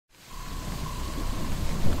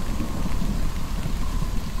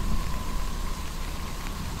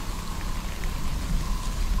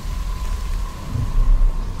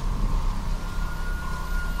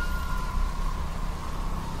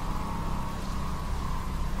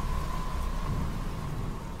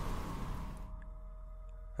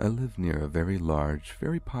I live near a very large,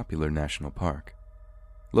 very popular national park.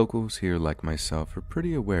 Locals here like myself are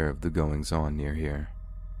pretty aware of the goings-on near here.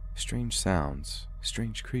 Strange sounds,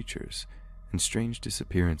 strange creatures, and strange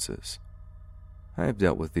disappearances. I have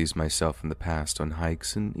dealt with these myself in the past on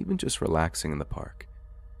hikes and even just relaxing in the park.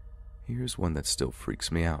 Here's one that still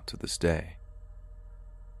freaks me out to this day.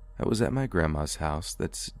 I was at my grandma's house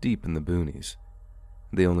that's deep in the boonies.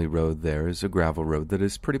 The only road there is a gravel road that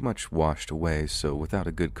is pretty much washed away, so without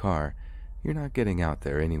a good car, you're not getting out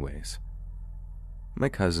there anyways. My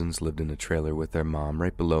cousins lived in a trailer with their mom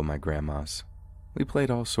right below my grandma's. We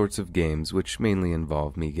played all sorts of games which mainly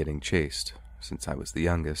involved me getting chased, since I was the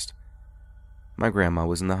youngest. My grandma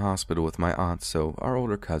was in the hospital with my aunt, so our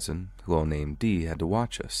older cousin, who I'll name Dee, had to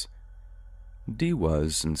watch us. Dee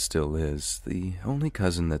was, and still is, the only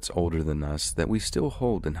cousin that's older than us that we still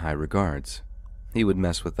hold in high regards. He would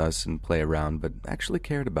mess with us and play around, but actually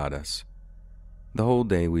cared about us. The whole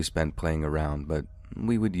day we spent playing around, but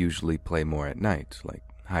we would usually play more at night, like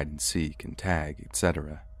hide and seek and tag,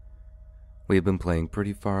 etc. We had been playing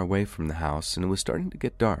pretty far away from the house, and it was starting to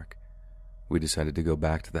get dark. We decided to go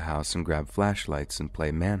back to the house and grab flashlights and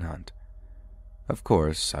play manhunt. Of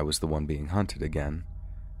course, I was the one being hunted again.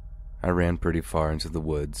 I ran pretty far into the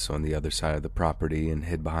woods on the other side of the property and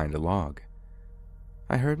hid behind a log.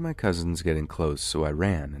 I heard my cousins getting close, so I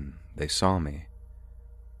ran, and they saw me.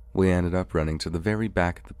 We ended up running to the very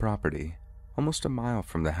back of the property, almost a mile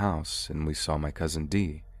from the house, and we saw my cousin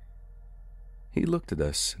Dee. He looked at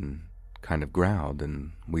us and kind of growled,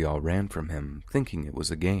 and we all ran from him, thinking it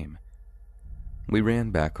was a game. We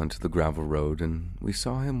ran back onto the gravel road, and we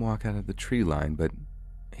saw him walk out of the tree line, but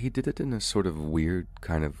he did it in a sort of weird,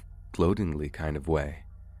 kind of gloatingly kind of way.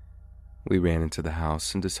 We ran into the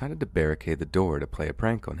house and decided to barricade the door to play a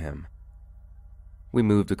prank on him. We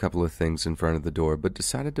moved a couple of things in front of the door, but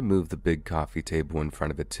decided to move the big coffee table in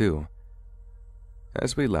front of it too.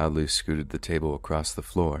 As we loudly scooted the table across the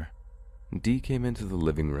floor, Dee came into the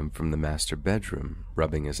living room from the master bedroom,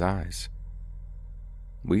 rubbing his eyes.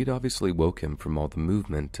 We'd obviously woke him from all the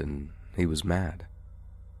movement, and he was mad.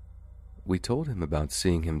 We told him about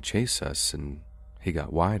seeing him chase us, and he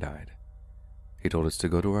got wide-eyed. He told us to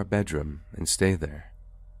go to our bedroom and stay there.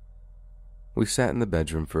 We sat in the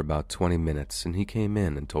bedroom for about 20 minutes, and he came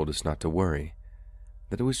in and told us not to worry,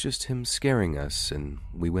 that it was just him scaring us, and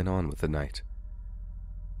we went on with the night.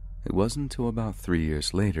 It wasn't until about 3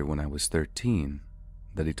 years later, when I was 13,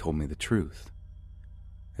 that he told me the truth.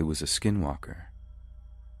 It was a skinwalker.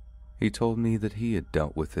 He told me that he had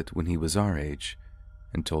dealt with it when he was our age,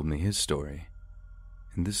 and told me his story.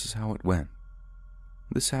 And this is how it went.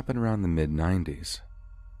 This happened around the mid-90s.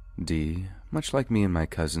 Dee, much like me and my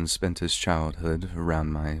cousin, spent his childhood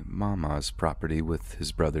around my mama's property with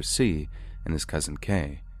his brother C and his cousin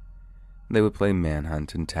K. They would play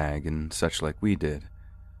manhunt and tag and such like we did.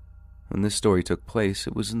 When this story took place,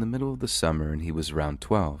 it was in the middle of the summer and he was around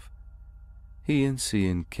 12. He and C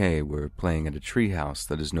and K were playing at a treehouse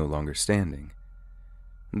that is no longer standing.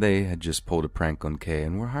 They had just pulled a prank on K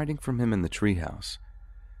and were hiding from him in the treehouse.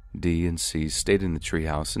 D and C stayed in the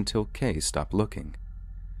treehouse until K stopped looking.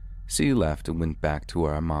 C left and went back to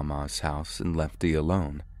our mama's house and left D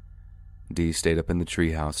alone. D stayed up in the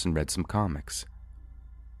treehouse and read some comics.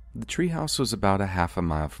 The treehouse was about a half a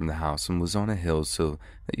mile from the house and was on a hill so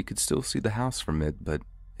that you could still see the house from it, but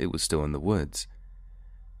it was still in the woods.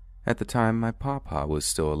 At the time, my papa was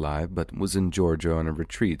still alive, but was in Georgia on a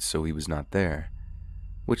retreat, so he was not there,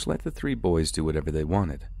 which let the three boys do whatever they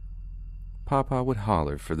wanted. Papa would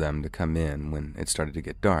holler for them to come in when it started to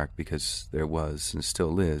get dark because there was, and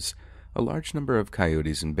still is, a large number of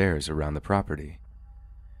coyotes and bears around the property.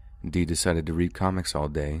 Dee decided to read comics all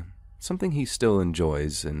day, something he still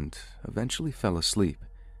enjoys, and eventually fell asleep.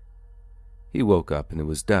 He woke up and it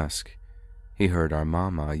was dusk. He heard our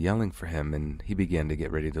mama yelling for him and he began to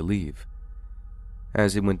get ready to leave.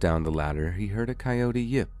 As he went down the ladder, he heard a coyote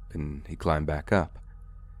yip and he climbed back up.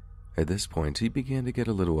 At this point, he began to get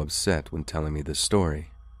a little upset when telling me this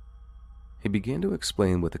story. He began to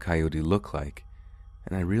explain what the coyote looked like,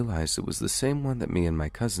 and I realized it was the same one that me and my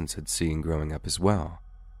cousins had seen growing up as well.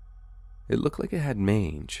 It looked like it had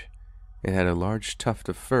mange. It had a large tuft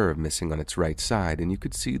of fur missing on its right side, and you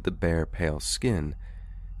could see the bare, pale skin,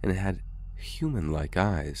 and it had human-like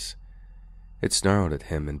eyes. It snarled at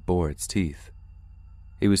him and bore its teeth.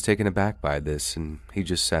 He was taken aback by this, and he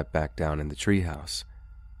just sat back down in the treehouse.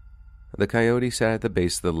 The coyote sat at the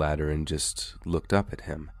base of the ladder and just looked up at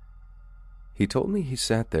him. He told me he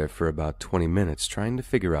sat there for about 20 minutes trying to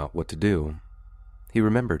figure out what to do. He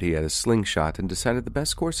remembered he had a slingshot and decided the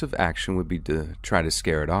best course of action would be to try to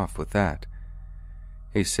scare it off with that.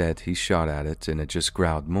 He said he shot at it and it just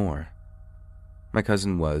growled more. My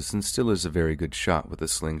cousin was and still is a very good shot with a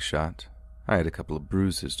slingshot. I had a couple of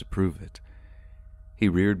bruises to prove it. He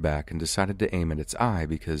reared back and decided to aim at its eye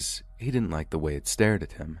because he didn't like the way it stared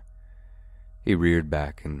at him. He reared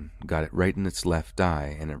back and got it right in its left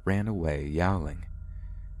eye, and it ran away, yowling.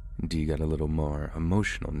 D got a little more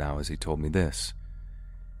emotional now as he told me this.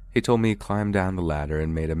 He told me he climbed down the ladder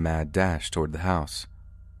and made a mad dash toward the house.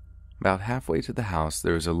 About halfway to the house,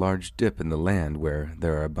 there is a large dip in the land where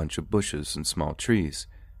there are a bunch of bushes and small trees.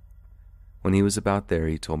 When he was about there,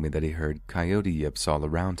 he told me that he heard coyote yips all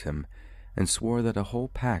around him and swore that a whole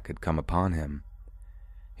pack had come upon him.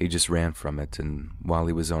 He just ran from it, and while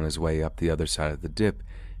he was on his way up the other side of the dip,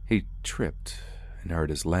 he tripped and hurt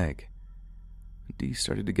his leg. D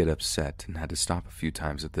started to get upset and had to stop a few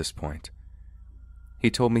times at this point. He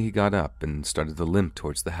told me he got up and started to limp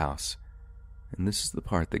towards the house, and this is the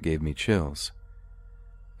part that gave me chills.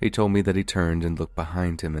 He told me that he turned and looked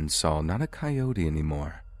behind him and saw not a coyote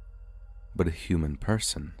anymore, but a human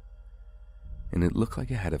person, and it looked like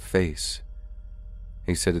it had a face.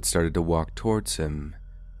 He said it started to walk towards him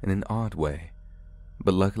in an odd way,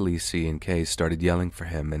 but luckily C and K started yelling for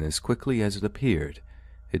him, and as quickly as it appeared,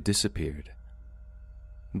 it disappeared.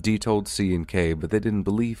 D told C and K, but they didn't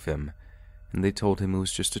believe him, and they told him it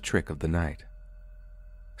was just a trick of the night.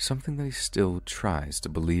 Something that he still tries to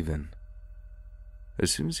believe in.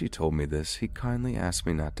 As soon as he told me this, he kindly asked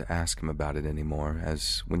me not to ask him about it anymore,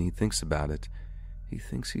 as when he thinks about it, he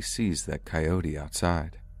thinks he sees that coyote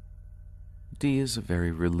outside. D is a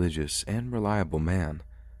very religious and reliable man,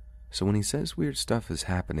 so when he says weird stuff is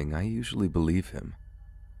happening, I usually believe him.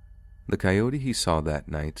 The coyote he saw that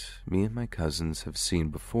night, me and my cousins have seen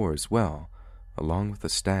before as well, along with a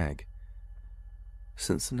stag.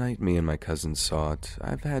 Since the night me and my cousins saw it,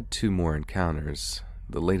 I've had 2 more encounters,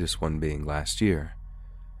 the latest one being last year.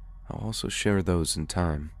 I'll also share those in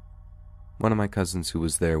time. One of my cousins who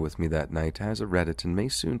was there with me that night has a Reddit and may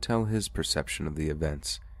soon tell his perception of the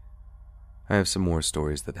events. I have some more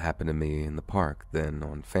stories that happened to me in the park than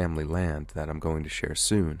on family land that I'm going to share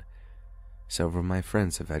soon. Several of my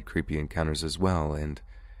friends have had creepy encounters as well, and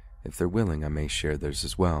if they're willing, I may share theirs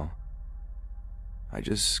as well. I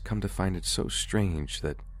just come to find it so strange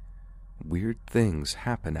that weird things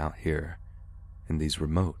happen out here in these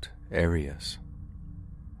remote areas.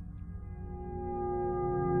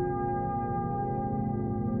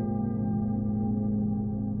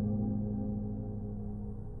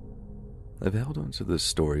 I've held on to this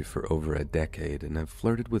story for over a decade and have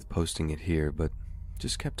flirted with posting it here, but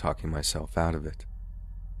just kept talking myself out of it.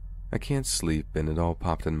 I can't sleep and it all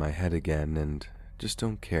popped in my head again and just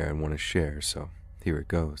don't care and want to share, so here it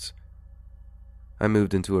goes. I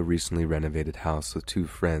moved into a recently renovated house with 2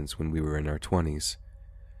 friends when we were in our 20s.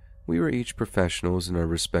 We were each professionals in our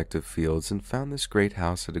respective fields and found this great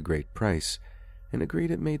house at a great price and agreed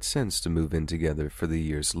it made sense to move in together for the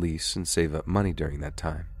year's lease and save up money during that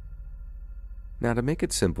time. Now, to make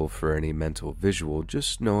it simple for any mental visual,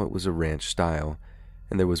 just know it was a ranch style,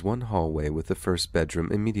 and there was one hallway with the first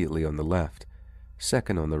bedroom immediately on the left,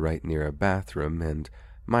 second on the right near a bathroom, and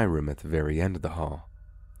my room at the very end of the hall.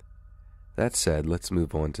 That said, let's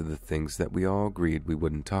move on to the things that we all agreed we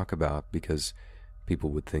wouldn't talk about because people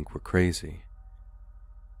would think we're crazy.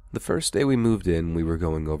 The first day we moved in, we were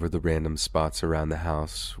going over the random spots around the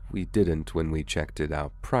house we didn't when we checked it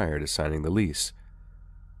out prior to signing the lease.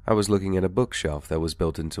 I was looking at a bookshelf that was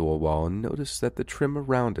built into a wall and noticed that the trim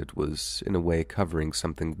around it was in a way covering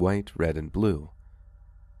something white, red, and blue.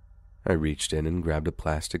 I reached in and grabbed a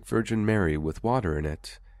plastic Virgin Mary with water in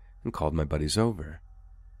it and called my buddies over.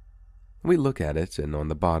 We looked at it, and on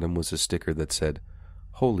the bottom was a sticker that said,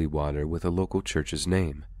 "Holy Water" with a local church's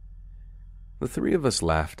name. The 3 of us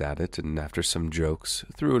laughed at it, and after some jokes,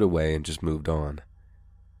 threw it away and just moved on.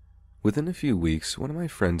 Within a few weeks, one of my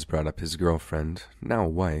friends brought up his girlfriend, now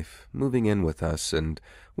wife, moving in with us, and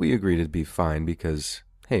we agreed it'd be fine because,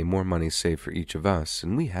 hey, more money saved for each of us,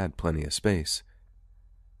 and we had plenty of space.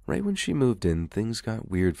 Right when she moved in, things got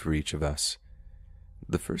weird for each of us.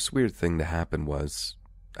 The first weird thing to happen was,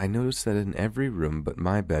 I noticed that in every room but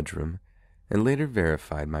my bedroom, and later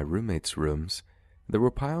verified my roommate's rooms, there were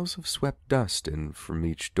piles of swept dust in from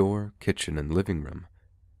each door, kitchen, and living room.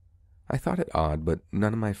 I thought it odd, but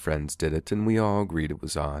none of my friends did it, and we all agreed it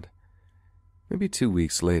was odd. Maybe 2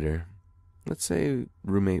 weeks later, let's say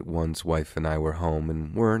roommate 1's wife and I were home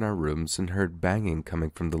and were in our rooms and heard banging coming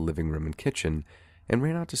from the living room and kitchen and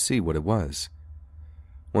ran out to see what it was.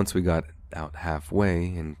 Once we got out halfway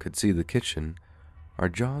and could see the kitchen, our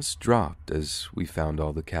jaws dropped as we found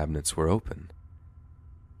all the cabinets were open.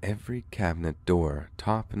 Every cabinet door,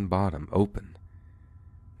 top and bottom, open.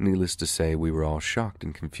 Needless to say, we were all shocked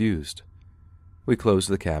and confused. We closed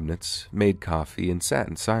the cabinets, made coffee, and sat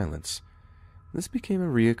in silence. This became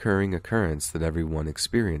a reoccurring occurrence that everyone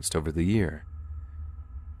experienced over the year.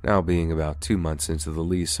 Now, being about 2 months into the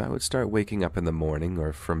lease, I would start waking up in the morning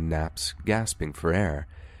or from naps gasping for air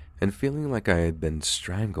and feeling like I had been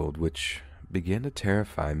strangled, which began to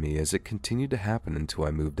terrify me as it continued to happen until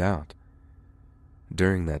I moved out.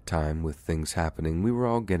 During that time, with things happening, we were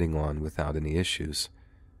all getting on without any issues.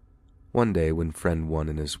 One day, when friend one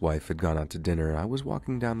and his wife had gone out to dinner, I was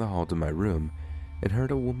walking down the hall to my room and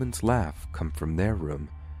heard a woman's laugh come from their room,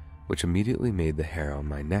 which immediately made the hair on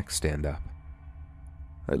my neck stand up.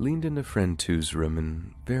 I leaned into friend two's room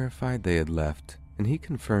and verified they had left, and he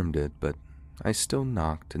confirmed it, but I still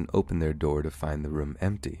knocked and opened their door to find the room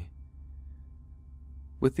empty.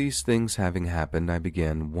 With these things having happened, I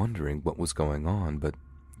began wondering what was going on, but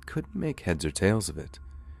couldn't make heads or tails of it.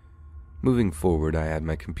 Moving forward, I had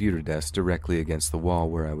my computer desk directly against the wall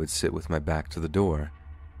where I would sit with my back to the door.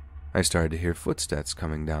 I started to hear footsteps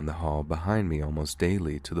coming down the hall behind me almost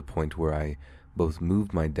daily, to the point where I both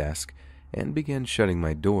moved my desk and began shutting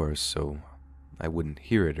my doors so I wouldn't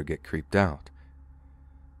hear it or get creeped out.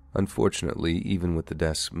 Unfortunately, even with the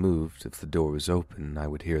desk moved, if the door was open, I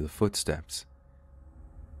would hear the footsteps.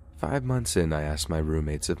 5 months in, I asked my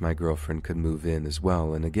roommates if my girlfriend could move in as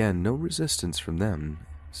well, and again, no resistance from them,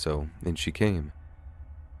 so in she came.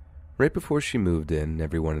 Right before she moved in,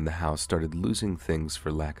 everyone in the house started losing things,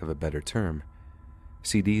 for lack of a better term.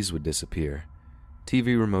 CDs would disappear.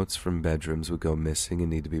 TV remotes from bedrooms would go missing and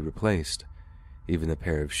need to be replaced. Even a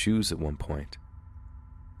pair of shoes at one point.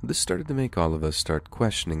 This started to make all of us start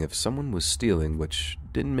questioning if someone was stealing, which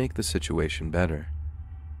didn't make the situation better.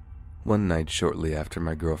 One night shortly after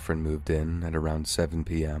my girlfriend moved in, at around 7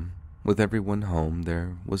 p.m., with everyone home,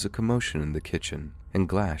 there was a commotion in the kitchen and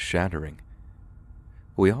glass shattering.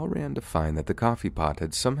 We all ran to find that the coffee pot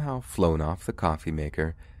had somehow flown off the coffee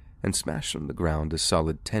maker and smashed on the ground a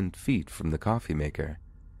solid 10 feet from the coffee maker.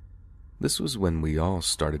 This was when we all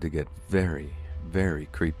started to get very, very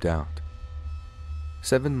creeped out.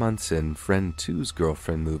 7 months in, friend two's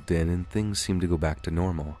girlfriend moved in and things seemed to go back to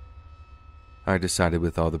normal. I decided,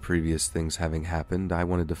 with all the previous things having happened, I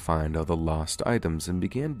wanted to find all the lost items and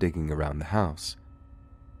began digging around the house.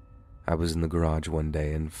 I was in the garage one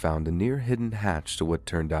day and found a near-hidden hatch to what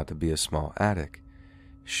turned out to be a small attic,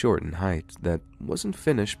 short in height, that wasn't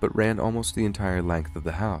finished but ran almost the entire length of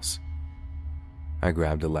the house. I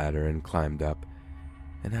grabbed a ladder and climbed up,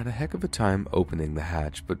 and had a heck of a time opening the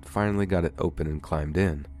hatch, but finally got it open and climbed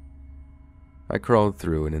in. I crawled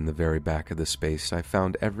through, and in the very back of the space I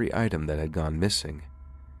found every item that had gone missing.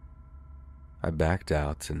 I backed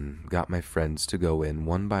out and got my friends to go in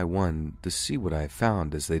one by one to see what I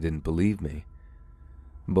found, as they didn't believe me.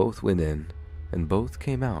 Both went in, and both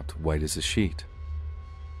came out white as a sheet.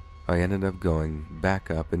 I ended up going back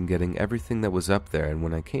up and getting everything that was up there, and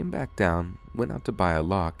when I came back down, went out to buy a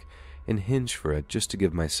lock and hinge for it just to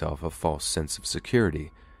give myself a false sense of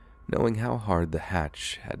security, knowing how hard the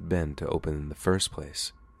hatch had been to open in the first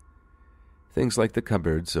place. Things like the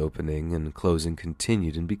cupboards opening and closing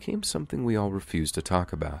continued and became something we all refused to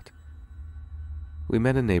talk about. We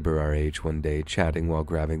met a neighbor our age one day chatting while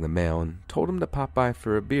grabbing the mail and told him to pop by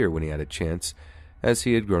for a beer when he had a chance, as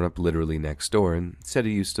he had grown up literally next door and said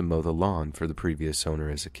he used to mow the lawn for the previous owner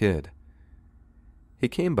as a kid. He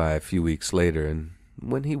came by a few weeks later, and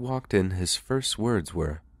when he walked in, his first words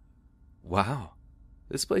were, "Wow,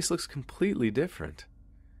 this place looks completely different."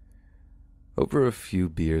 Over a few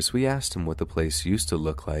beers, we asked him what the place used to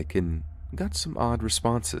look like and got some odd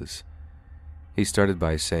responses. He started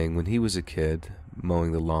by saying when he was a kid,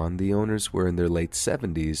 mowing the lawn, the owners were in their late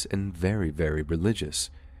 70s and very, very religious.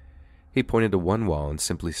 He pointed to one wall and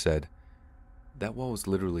simply said, "That wall was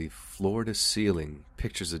literally floor to ceiling,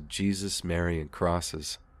 pictures of Jesus, Mary, and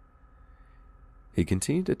crosses." He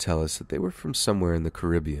continued to tell us that they were from somewhere in the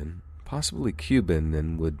Caribbean, possibly Cuban,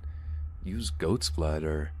 and would use goat's blood,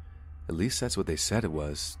 or at least that's what they said it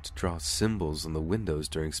was, to draw symbols on the windows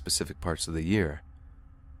during specific parts of the year.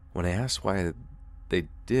 When I asked why they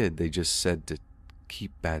did, they just said to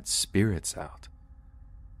keep bad spirits out.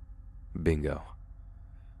 Bingo.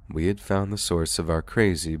 We had found the source of our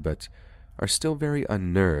crazy, but are still very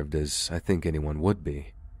unnerved, as I think anyone would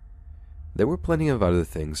be. There were plenty of other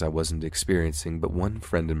things I wasn't experiencing, but one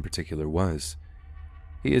friend in particular was.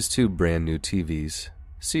 He has 2 brand new TVs,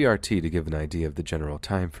 CRT to give an idea of the general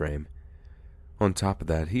time frame. On top of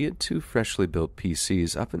that, he had 2 freshly built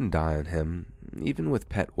PCs up and die on him, even with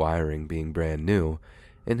pet wiring being brand new,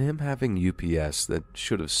 and him having UPS that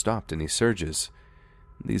should have stopped any surges.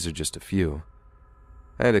 These are just a few.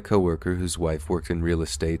 I had a coworker whose wife worked in real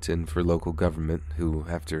estate and for local government who,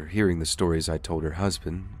 after hearing the stories I told her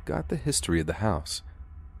husband, got the history of the house.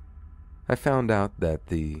 I found out that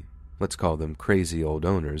the, let's call them crazy old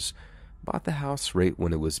owners, bought the house right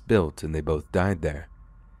when it was built and they both died there.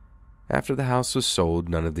 After the house was sold,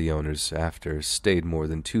 none of the owners after stayed more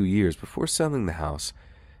than 2 years before selling the house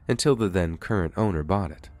until the then current owner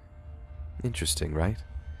bought it. Interesting, right?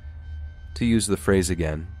 To use the phrase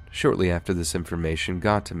again, shortly after this information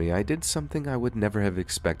got to me, I did something I would never have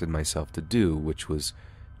expected myself to do, which was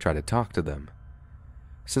try to talk to them.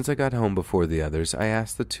 Since I got home before the others, I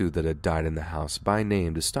asked the two that had died in the house by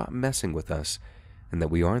name to stop messing with us and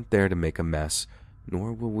that we aren't there to make a mess,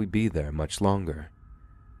 nor will we be there much longer.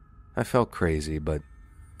 I felt crazy, but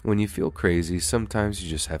when you feel crazy, sometimes you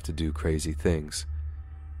just have to do crazy things.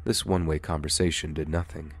 This one-way conversation did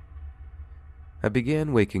nothing. I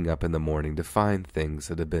began waking up in the morning to find things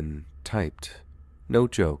that had been typed, no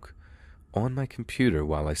joke, on my computer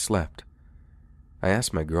while I slept. I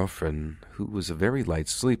asked my girlfriend, who was a very light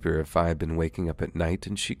sleeper, if I had been waking up at night,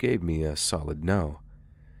 and she gave me a solid no.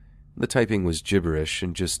 The typing was gibberish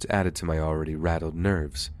and just added to my already rattled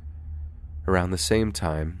nerves. Around the same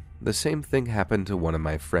time, the same thing happened to one of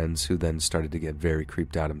my friends who then started to get very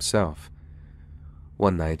creeped out himself.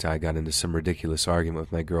 One night I got into some ridiculous argument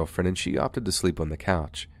with my girlfriend and she opted to sleep on the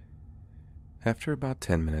couch. After about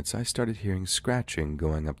 10 minutes I started hearing scratching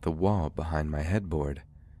going up the wall behind my headboard,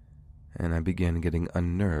 and I began getting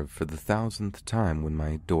unnerved for the 1000th time when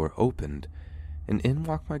my door opened and in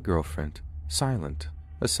walked my girlfriend, silent,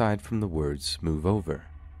 aside from the words, "Move over."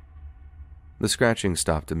 The scratching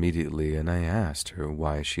stopped immediately, and I asked her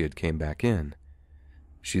why she had came back in.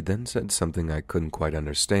 She then said something I couldn't quite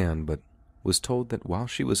understand, but was told that while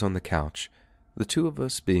she was on the couch, the two of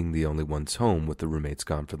us being the only ones home with the roommates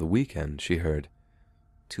gone for the weekend, she heard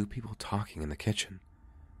 2 people talking in the kitchen.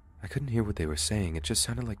 I couldn't hear what they were saying, it just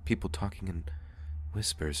sounded like people talking in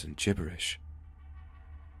whispers and gibberish.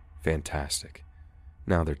 Fantastic.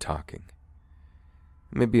 Now they're talking.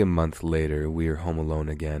 Maybe a month later, we are home alone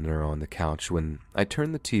again or on the couch when I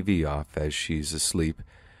turn the TV off as she's asleep,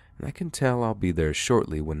 and I can tell I'll be there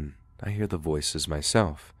shortly when I hear the voices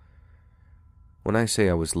myself. When I say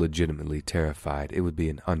I was legitimately terrified, it would be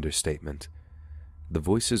an understatement. The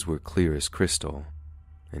voices were clear as crystal,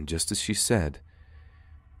 and just as she said,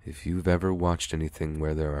 if you've ever watched anything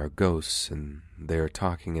where there are ghosts and they are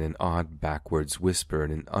talking in an odd backwards whisper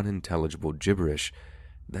and an unintelligible gibberish,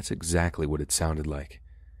 that's exactly what it sounded like.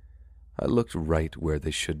 I looked right where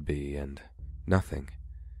they should be, and nothing.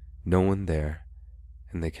 No one there,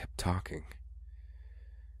 and they kept talking.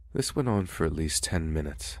 This went on for at least 10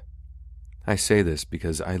 minutes. I say this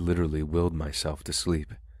because I literally willed myself to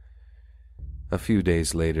sleep. A few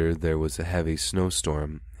days later, there was a heavy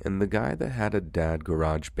snowstorm, and the guy that had a dad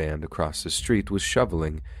garage band across the street was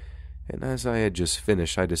shoveling, and as I had just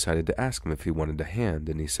finished, I decided to ask him if he wanted a hand,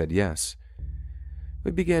 and he said yes. We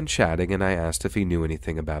began chatting, and I asked if he knew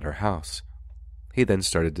anything about our house. He then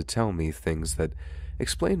started to tell me things that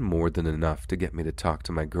explained more than enough to get me to talk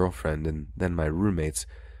to my girlfriend and then my roommates,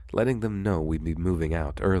 letting them know we'd be moving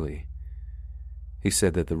out early. He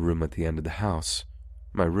said that the room at the end of the house,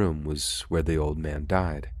 my room, was where the old man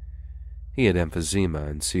died. He had emphysema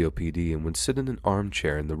and COPD and would sit in an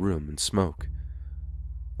armchair in the room and smoke.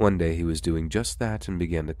 One day he was doing just that and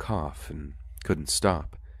began to cough and couldn't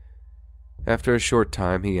stop. After a short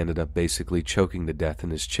time, he ended up basically choking to death in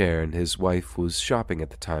his chair, and his wife was shopping at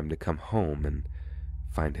the time to come home and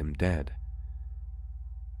find him dead.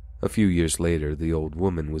 A few years later, the old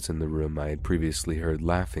woman was in the room I had previously heard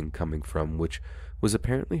laughing coming from, which was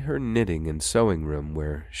apparently her knitting and sewing room,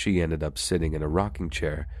 where she ended up sitting in a rocking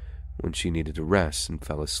chair when she needed to rest and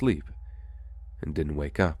fell asleep and didn't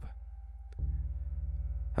wake up.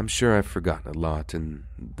 I'm sure I've forgotten a lot, and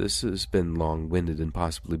this has been long-winded and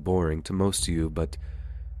possibly boring to most of you, but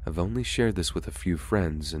I've only shared this with a few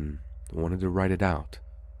friends and wanted to write it out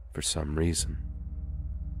for some reason.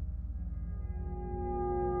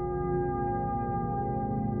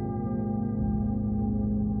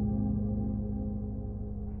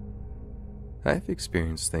 I've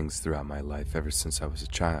experienced things throughout my life ever since I was a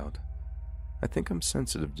child. I think I'm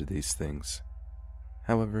sensitive to these things.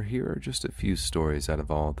 However, here are just a few stories out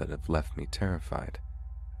of all that have left me terrified,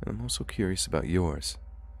 and I'm also curious about yours.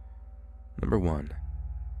 Number 1.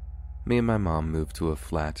 Me and my mom moved to a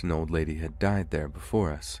flat an old lady had died there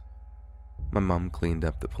before us. My mom cleaned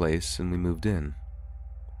up the place and we moved in.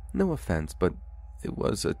 No offense, but it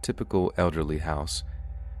was a typical elderly house,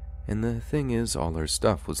 and the thing is all her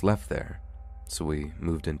stuff was left there, so we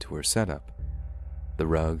moved into her setup. The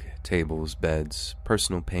rug, tables, beds,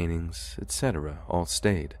 personal paintings, etc. all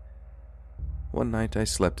stayed. One night I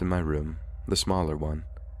slept in my room, the smaller one.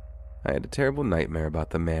 I had a terrible nightmare about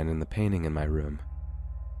the man in the painting in my room.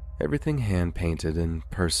 Everything hand-painted and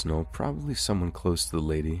personal, probably someone close to the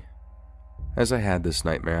lady. As I had this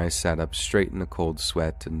nightmare, I sat up straight in a cold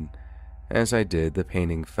sweat, and as I did, the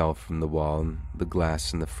painting fell from the wall and the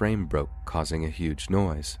glass in the frame broke, causing a huge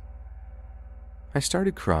noise. I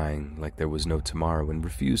started crying like there was no tomorrow and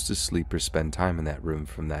refused to sleep or spend time in that room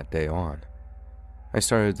from that day on. I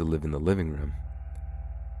started to live in the living room.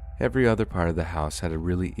 Every other part of the house had a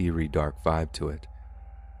really eerie, dark vibe to it.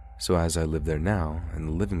 So as I live there now, in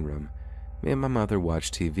the living room, me and my mother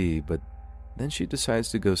watch TV, but then she decides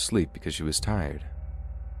to go sleep because she was tired.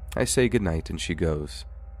 I say goodnight and she goes.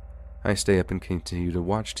 I stay up and continue to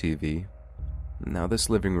watch TV. Now this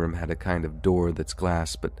living room had a kind of door that's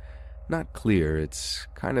glass, but not clear. It's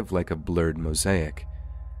kind of like a blurred mosaic.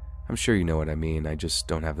 I'm sure you know what I mean, I just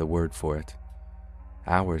don't have the word for it.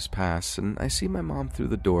 Hours pass, and I see my mom through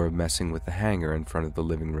the door messing with the hanger in front of the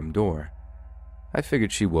living room door. I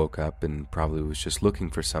figured she woke up and probably was just looking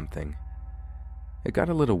for something. It got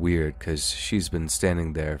a little weird because she's been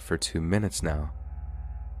standing there for 2 minutes now.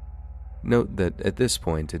 Note that at this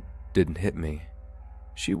point it didn't hit me.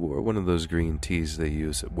 She wore one of those green tees they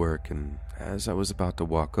use at work, and as I was about to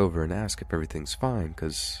walk over and ask if everything's fine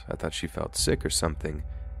because I thought she felt sick or something,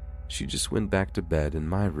 she just went back to bed in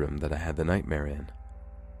my room that I had the nightmare in.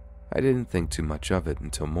 I didn't think too much of it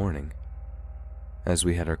until morning. As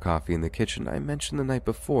we had our coffee in the kitchen, I mentioned the night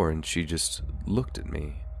before and she just looked at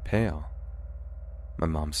me, pale. My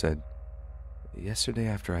mom said, "Yesterday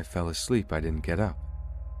after I fell asleep, I didn't get up.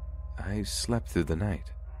 I slept through the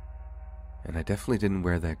night. And I definitely didn't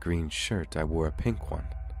wear that green shirt, I wore a pink one."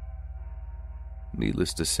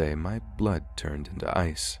 Needless to say, my blood turned into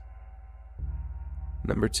ice.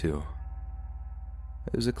 Number 2.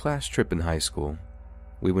 It was a class trip in high school.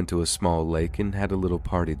 We went to a small lake and had a little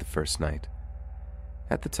party the first night.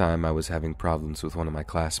 At the time, I was having problems with one of my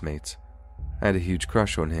classmates. I had a huge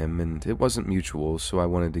crush on him, and it wasn't mutual, so I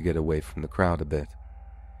wanted to get away from the crowd a bit.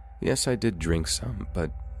 Yes, I did drink some,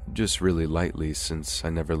 but just really lightly since I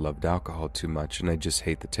never loved alcohol too much and I just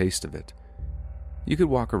hate the taste of it. You could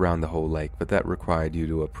walk around the whole lake, but that required you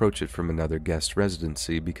to approach it from another guest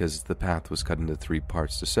residency because the path was cut into 3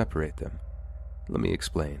 parts to separate them. Let me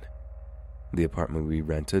explain. The apartment we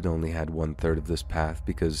rented only had 1/3 of this path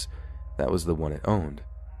because that was the one it owned.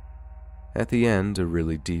 At the end, a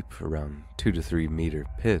really deep, around 2 to 3 meter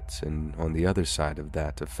pit, and on the other side of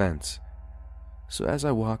that, a fence. So as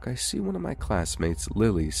I walk, I see one of my classmates,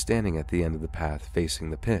 Lily, standing at the end of the path facing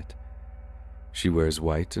the pit. She wears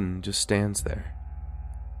white and just stands there.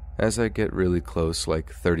 As I get really close,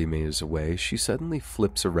 like 30 meters away, she suddenly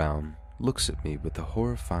flips around, looks at me with a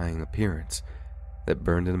horrifying appearance that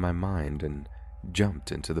burned into my mind and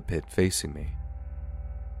jumped into the pit facing me.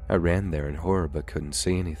 I ran there in horror but couldn't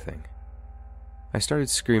see anything. I started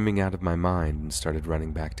screaming out of my mind and started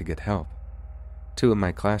running back to get help. 2 of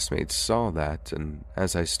my classmates saw that, and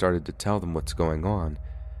as I started to tell them what's going on,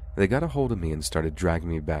 they got a hold of me and started dragging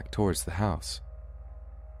me back towards the house.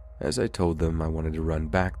 As I told them I wanted to run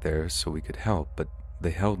back there so we could help, but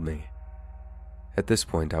they held me. At this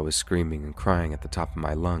point, I was screaming and crying at the top of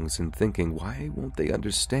my lungs and thinking, why won't they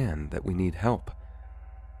understand that we need help?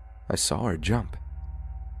 I saw her jump.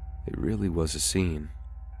 It really was a scene.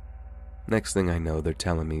 Next thing I know, they're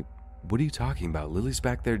telling me, "What are you talking about? Lily's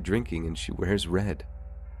back there drinking and she wears red."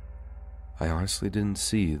 I honestly didn't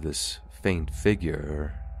see this faint figure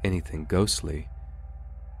or anything ghostly.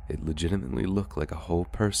 It legitimately looked like a whole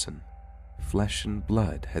person. Flesh and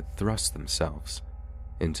blood had thrust themselves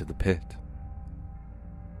into the pit.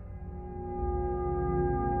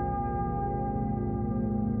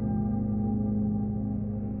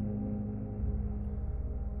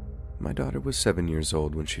 My daughter was 7 years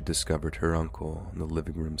old when she discovered her uncle on the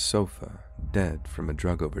living room sofa, dead from a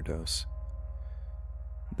drug overdose.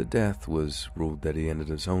 The death was ruled that he ended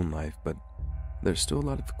his own life, but there's still a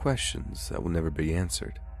lot of questions that will never be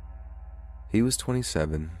answered. He was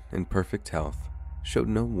 27, in perfect health, showed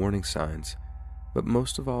no warning signs, but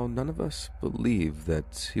most of all, none of us believed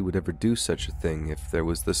that he would ever do such a thing if there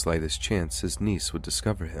was the slightest chance his niece would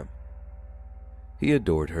discover him. He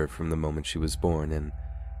adored her from the moment she was born, and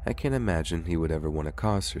I can't imagine he would ever want to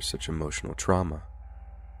cause her such emotional trauma.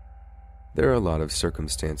 There are a lot of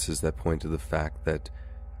circumstances that point to the fact that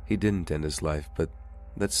he didn't end his life, but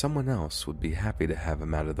that someone else would be happy to have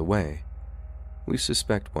him out of the way. We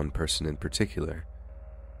suspect one person in particular,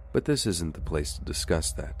 but this isn't the place to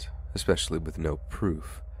discuss that, especially with no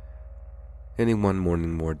proof. Anyone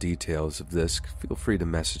wanting more details of this, feel free to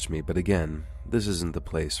message me, but again, this isn't the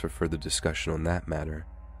place for further discussion on that matter.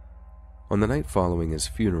 On the night following his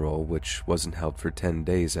funeral, which wasn't held for 10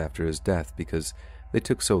 days after his death because they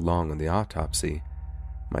took so long on the autopsy,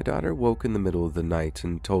 my daughter woke in the middle of the night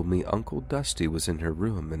and told me Uncle Dusty was in her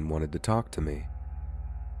room and wanted to talk to me.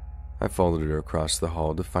 I followed her across the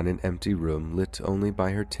hall to find an empty room lit only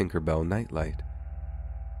by her Tinkerbell nightlight.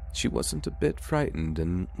 She wasn't a bit frightened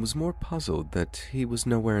and was more puzzled that he was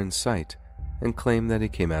nowhere in sight, and claimed that he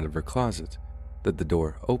came out of her closet, that the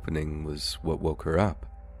door opening was what woke her up.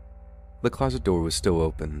 The closet door was still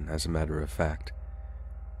open, as a matter of fact.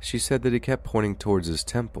 She said that he kept pointing towards his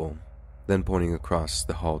temple, then pointing across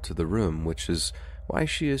the hall to the room, which is why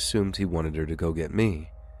she assumed he wanted her to go get me.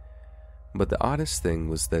 But the oddest thing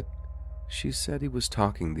was that she said he was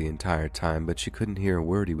talking the entire time, but she couldn't hear a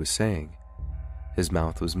word he was saying. His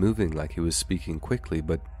mouth was moving like he was speaking quickly,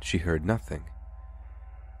 but she heard nothing.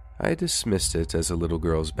 I dismissed it as a little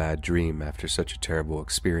girl's bad dream after such a terrible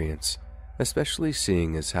experience, especially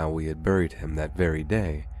seeing as how we had buried him that very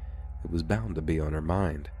day. It was bound to be on her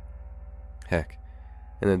mind. Heck,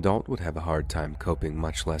 an adult would have a hard time coping,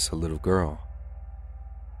 much less a little girl.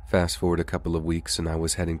 Fast forward a couple of weeks and I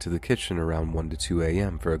was heading to the kitchen around 1 to 2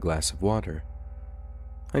 a.m. for a glass of water.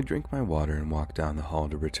 I drank my water and walked down the hall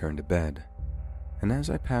to return to bed. And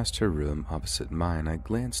as I passed her room opposite mine, I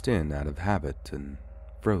glanced in out of habit and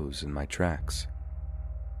froze in my tracks.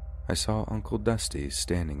 I saw Uncle Dusty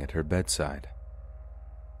standing at her bedside.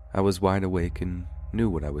 I was wide awake and knew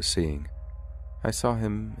what I was seeing. I saw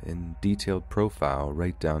him in detailed profile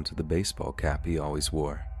right down to the baseball cap he always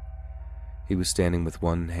wore. He was standing with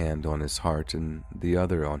one hand on his heart and the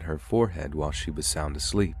other on her forehead while she was sound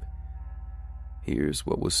asleep. Here's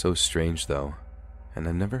what was so strange though, and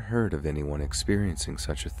I never heard of anyone experiencing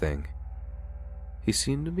such a thing. He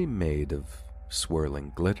seemed to be made of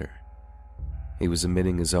swirling glitter. He was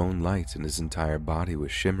emitting his own light and his entire body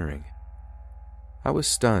was shimmering. I was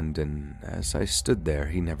stunned, and as I stood there,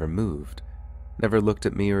 he never moved, never looked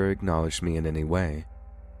at me or acknowledged me in any way.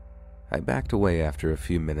 I backed away after a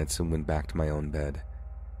few minutes and went back to my own bed.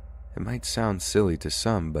 It might sound silly to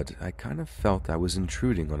some, but I kind of felt I was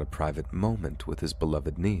intruding on a private moment with his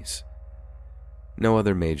beloved niece. No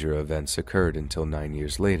other major events occurred until 9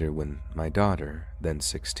 years later when my daughter, then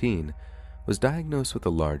 16, was diagnosed with a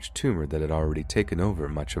large tumor that had already taken over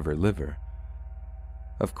much of her liver.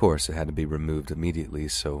 Of course, it had to be removed immediately,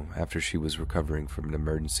 so after she was recovering from an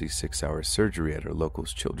emergency 6-hour surgery at her local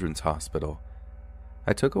children's hospital,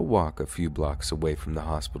 I took a walk a few blocks away from the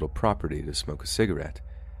hospital property to smoke a cigarette,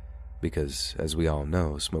 because, as we all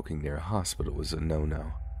know, smoking near a hospital is a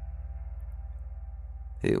no-no.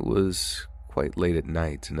 It was quite late at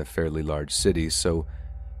night in a fairly large city, so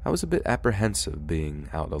I was a bit apprehensive being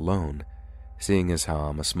out alone, seeing as how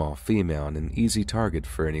I'm a small female and an easy target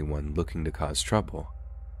for anyone looking to cause trouble.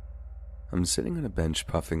 I'm sitting on a bench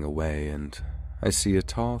puffing away, and I see a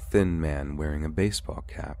tall, thin man wearing a baseball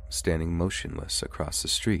cap standing motionless across the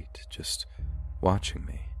street, just watching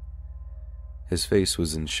me. His face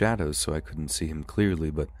was in shadows, so I couldn't see him clearly,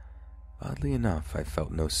 but oddly enough, I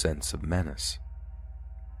felt no sense of menace.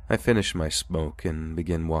 I finish my smoke and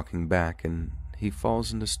begin walking back, and he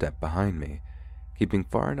falls into step behind me, keeping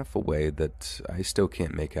far enough away that I still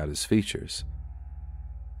can't make out his features.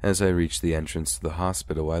 As I reach the entrance to the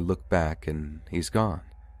hospital, I look back and he's gone,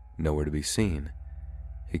 nowhere to be seen.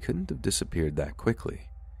 He couldn't have disappeared that quickly.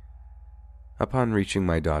 Upon reaching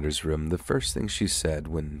my daughter's room, the first thing she said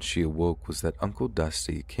when she awoke was that Uncle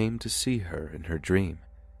Dusty came to see her in her dream.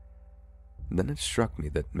 Then it struck me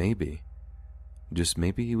that maybe, just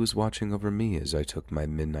maybe, he was watching over me as I took my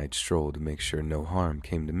midnight stroll to make sure no harm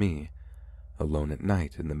came to me, alone at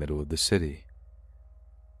night in the middle of the city.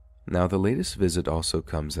 Now, the latest visit also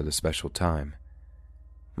comes at a special time.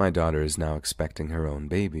 My daughter is now expecting her own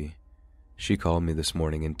baby. She called me this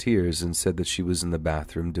morning in tears and said that she was in the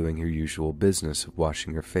bathroom doing her usual business of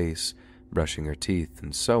washing her face, brushing her teeth,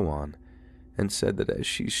 and so on, and said that as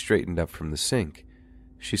she straightened up from the sink,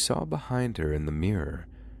 she saw behind her in the mirror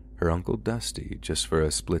her Uncle Dusty just for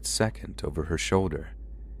a split second over her shoulder.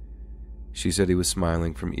 She said he was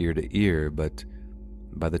smiling from ear to ear, but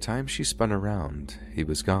by the time she spun around, he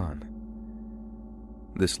was gone.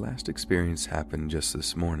 This last experience happened just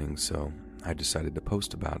this morning, so I decided to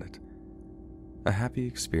post about it. A happy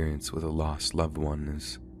experience with a lost loved one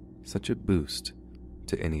is such a boost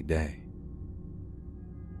to any day.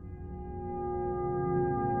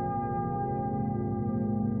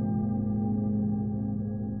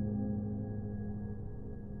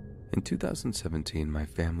 In 2017, my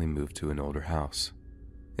family moved to an older house.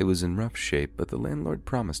 It was in rough shape, but the landlord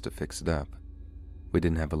promised to fix it up. We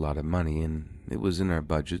didn't have a lot of money, and it was in our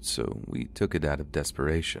budget, so we took it out of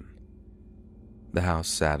desperation. The house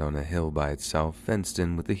sat on a hill by itself, fenced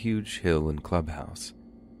in with a huge hill and clubhouse.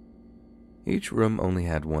 Each room only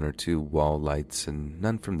had 1 or 2 wall lights and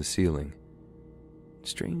none from the ceiling.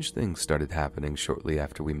 Strange things started happening shortly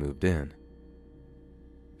after we moved in.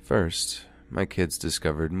 First, my kids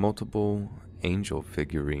discovered multiple angel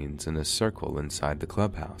figurines in a circle inside the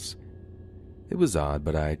clubhouse. It was odd,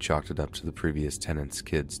 but I chalked it up to the previous tenants'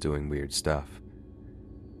 kids doing weird stuff.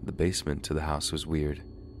 The basement to the house was weird.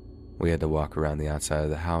 We had to walk around the outside of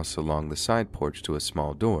the house along the side porch to a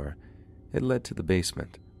small door. It led to the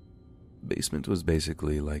basement. The basement was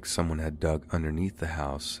basically like someone had dug underneath the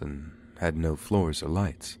house and had no floors or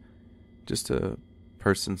lights. Just a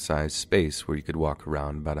person-sized space where you could walk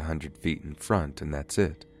around about 100 feet in front, and that's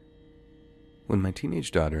it. When my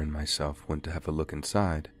teenage daughter and myself went to have a look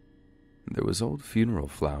inside, there was old funeral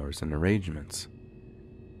flowers and arrangements.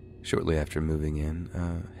 Shortly after moving in,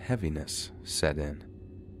 a heaviness set in.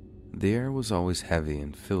 The air was always heavy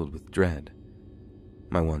and filled with dread.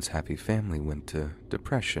 My once happy family went to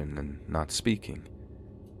depression and not speaking.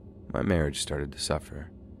 My marriage started to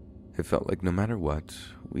suffer. It felt like no matter what,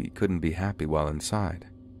 we couldn't be happy while inside.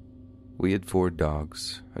 We had 4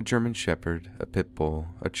 dogs, a German Shepherd, a Pit Bull,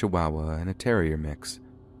 a Chihuahua, and a Terrier mix.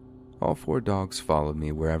 All 4 dogs followed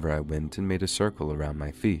me wherever I went and made a circle around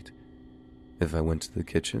my feet. If I went to the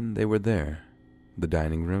kitchen, they were there. The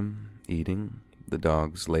dining room, eating, the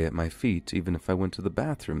dogs lay at my feet. Even if I went to the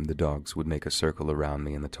bathroom, the dogs would make a circle around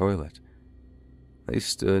me in the toilet. They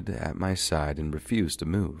stood at my side and refused to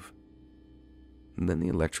move. And then the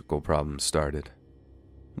electrical problems started.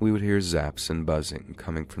 We would hear zaps and buzzing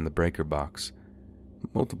coming from the breaker box.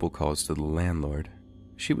 Multiple calls to the landlord.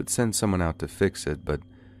 She would send someone out to fix it, but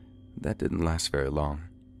that didn't last very long.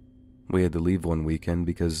 We had to leave one weekend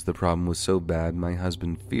because the problem was so bad my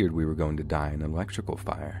husband feared we were going to die in an electrical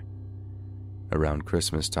fire. Around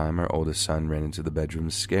Christmas time, our oldest son ran into the bedroom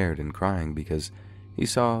scared and crying because he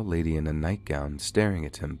saw a lady in a nightgown staring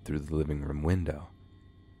at him through the living room window.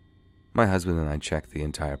 My husband and I checked the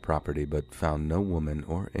entire property but found no woman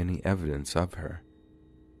or any evidence of her.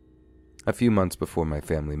 A few months before my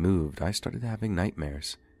family moved, I started having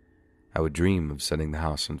nightmares. I would dream of setting the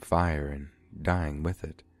house on fire and dying with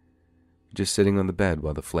it, just sitting on the bed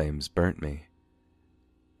while the flames burnt me.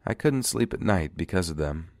 I couldn't sleep at night because of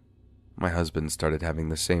them. My husband started having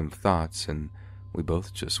the same thoughts, and we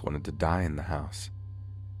both just wanted to die in the house.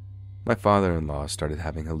 My father-in-law started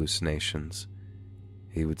having hallucinations.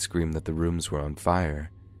 He would scream that the rooms were on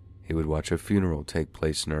fire. He would watch a funeral take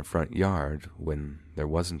place in our front yard when there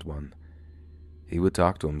wasn't one. He would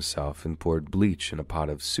talk to himself and poured bleach in a pot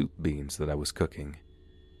of soup beans that I was cooking.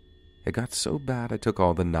 It got so bad I took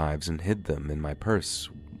all the knives and hid them in my purse,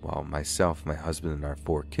 while myself, my husband, and our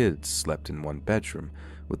 4 kids slept in one bedroom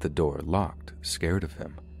with the door locked, scared of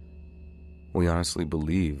him. We honestly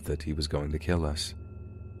believed that he was going to kill us.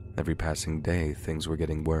 Every passing day, things were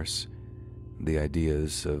getting worse. The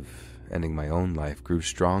ideas of ending my own life grew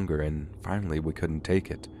stronger, and finally we couldn't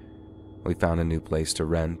take it. We found a new place to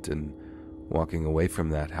rent, and walking away from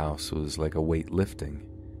that house was like a weight lifting.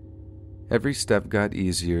 Every step got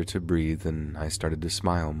easier to breathe, and I started to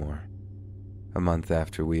smile more. A month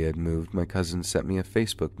after we had moved, my cousin sent me a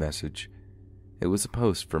Facebook message. It was a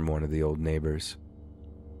post from one of the old neighbors.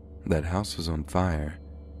 That house was on fire,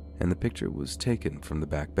 and the picture was taken from the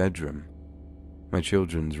back bedroom, my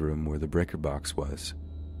children's room where the breaker box was.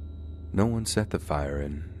 No one set the fire,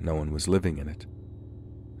 and no one was living in it.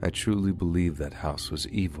 I truly believe that house was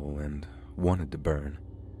evil and wanted to burn.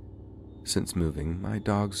 Since moving, my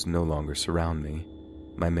dogs no longer surround me,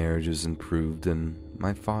 my marriage is improved, and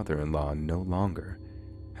my father-in-law no longer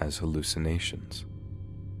has hallucinations.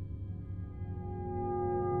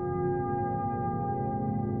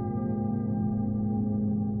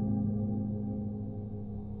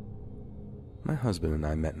 My husband and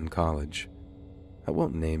I met in college. I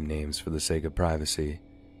won't name names for the sake of privacy,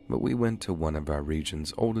 but we went to one of our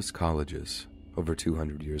region's oldest colleges, over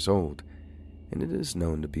 200 years old, and it is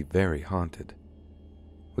known to be very haunted.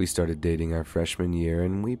 We started dating our freshman year,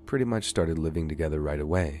 and we pretty much started living together right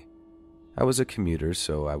away. I was a commuter,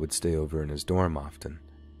 so I would stay over in his dorm often.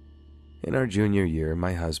 In our junior year,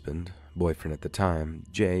 my husband, boyfriend at the time,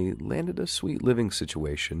 Jay, landed a sweet living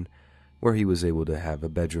situation where he was able to have a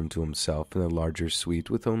bedroom to himself in a larger suite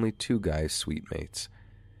with only 2 guys suite mates.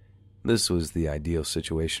 This was the ideal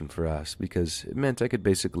situation for us because it meant I could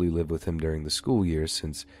basically live with him during the school year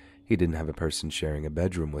since he didn't have a person sharing a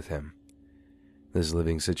bedroom with him. This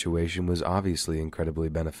living situation was obviously incredibly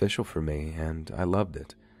beneficial for me, and I loved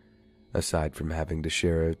it. Aside from having to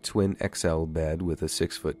share a twin XL bed with a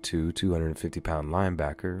 6'2", 250-pound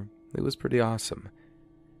linebacker, it was pretty awesome.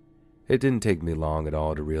 It didn't take me long at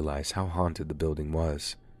all to realize how haunted the building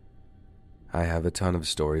was. I have a ton of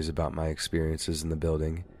stories about my experiences in the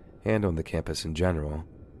building and on the campus in general,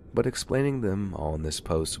 but explaining them all in this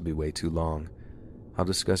post will be way too long. I'll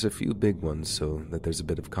discuss a few big ones so that there's a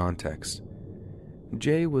bit of context.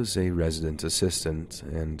 Jay was a resident assistant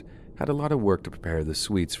and had a lot of work to prepare the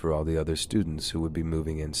suites for all the other students who would be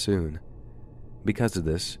moving in soon. Because of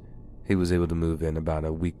this, he was able to move in about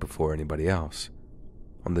a week before anybody else.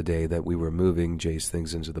 On the day that we were moving Jay's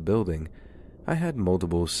things into the building, I had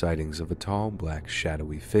multiple sightings of a tall, black,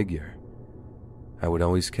 shadowy figure. I would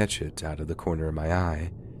always catch it out of the corner of my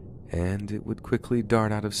eye, and it would quickly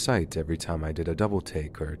dart out of sight every time I did a double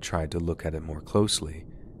take or tried to look at it more closely.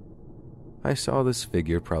 I saw this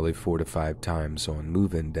figure probably 4 to 5 times on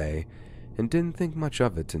move-in day and didn't think much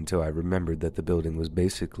of it until I remembered that the building was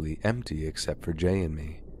basically empty except for Jay and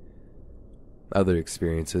me. Other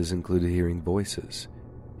experiences included hearing voices,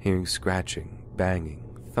 hearing scratching, banging,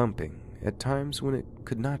 thumping, at times when it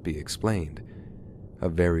could not be explained. A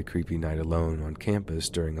very creepy night alone on campus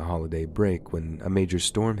during a holiday break when a major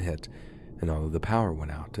storm hit and all of the power went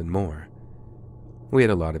out, and more. We had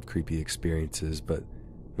a lot of creepy experiences, but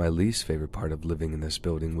my least favorite part of living in this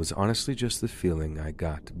building was honestly just the feeling I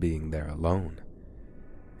got being there alone.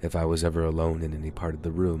 If I was ever alone in any part of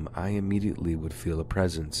the room, I immediately would feel a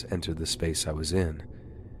presence enter the space I was in.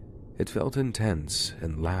 It felt intense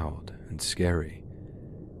and loud and scary.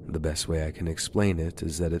 The best way I can explain it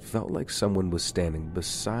is that it felt like someone was standing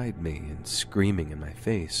beside me and screaming in my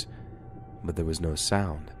face, but there was no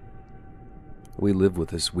sound. We lived with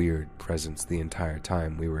this weird presence the entire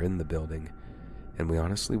time we were in the building, and we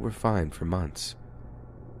honestly were fine for months.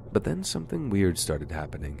 But then something weird started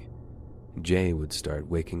happening. Jay would start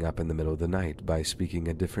waking up in the middle of the night by speaking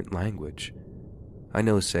a different language. I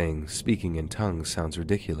know saying speaking in tongues sounds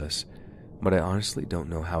ridiculous, but I honestly don't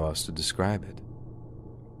know how else to describe it.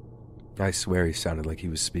 I swear he sounded like he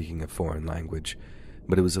was speaking a foreign language,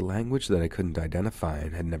 but it was a language that I couldn't identify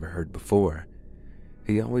and had never heard before.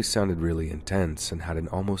 He always sounded really intense and had an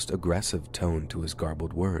almost aggressive tone to his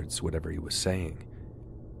garbled words, whatever he was saying.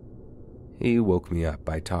 He woke me up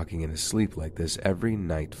by talking in his sleep like this every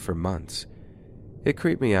night for months. It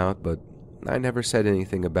creeped me out, but I never said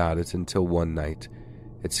anything about it until one night.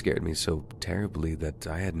 It scared me so terribly that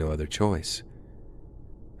I had no other choice.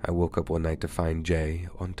 I woke up one night to find Jay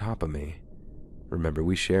on top of me. Remember,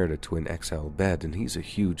 we shared a twin XL bed, and he's a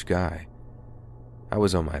huge guy. I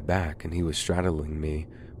was on my back, and he was straddling me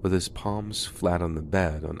with his palms flat on the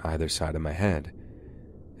bed on either side of my head.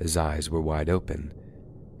 His eyes were wide open,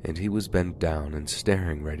 and he was bent down and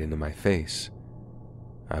staring right into my face.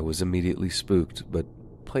 I was immediately spooked, but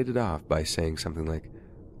played it off by saying something like,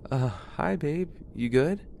 "Hi babe, you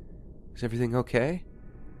good? Is everything okay?"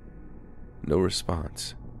 No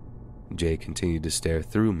response. Jay continued to stare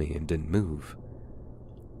through me and didn't move.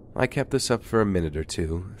 I kept this up for a minute or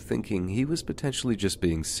two, thinking he was potentially just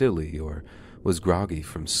being silly or was groggy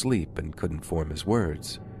from sleep and couldn't form his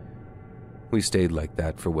words. We stayed like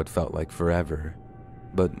that for what felt like forever,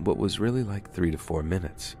 but what was really like 3 to 4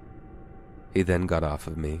 minutes. He then got off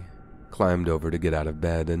of me, climbed over to get out of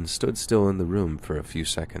bed, and stood still in the room for a few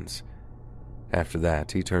seconds. After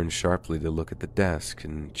that, he turned sharply to look at the desk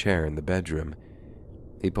and chair in the bedroom.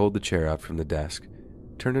 He pulled the chair out from the desk,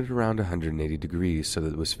 turned it around 180 degrees so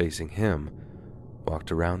that it was facing him,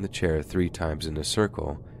 walked around the chair 3 times in a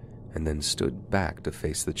circle, and then stood back to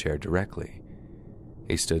face the chair directly.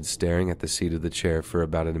 He stood staring at the seat of the chair for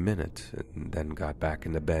about a minute, and then got back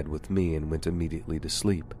into bed with me and went immediately to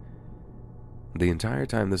sleep. The entire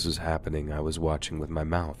time this was happening, I was watching with my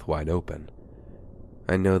mouth wide open.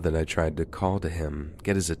 I know that I tried to call to him,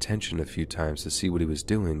 get his attention a few times to see what he was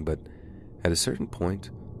doing, but at a certain point,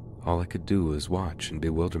 all I could do was watch in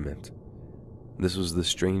bewilderment. This was the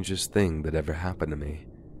strangest thing that ever happened to me.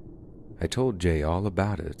 I told Jay all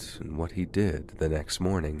about it and what he did the next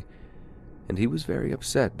morning, and he was very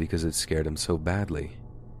upset because it scared him so badly.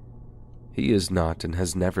 He is not and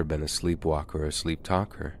has never been a sleepwalker or sleep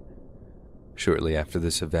talker. Shortly after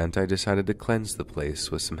this event, I decided to cleanse the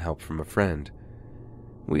place with some help from a friend.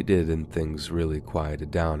 We did, and things really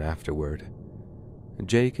quieted down afterward.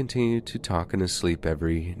 Jay continued to talk in his sleep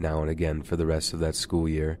every now and again for the rest of that school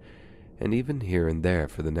year, and even here and there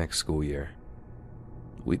for the next school year.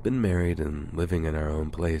 We've been married and living in our own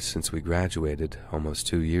place since we graduated almost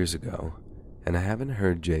 2 years ago, and I haven't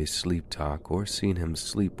heard Jay sleep talk or seen him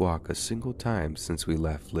sleepwalk a single time since we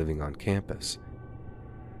left living on campus.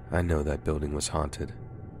 I know that building was haunted.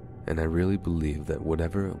 and I really believe that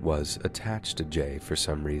whatever it was attached to Jay for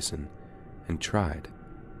some reason and tried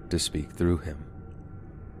to speak through him.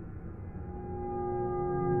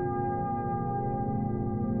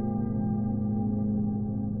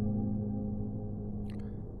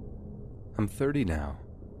 I'm 30 now.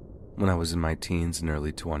 When I was in my teens and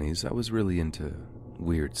early 20s, I was really into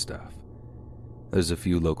weird stuff. There's a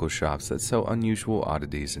few local shops that sell unusual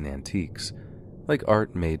oddities and antiques, like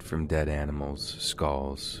art made from dead animals,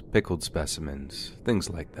 skulls, pickled specimens, things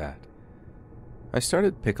like that. I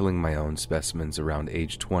started pickling my own specimens around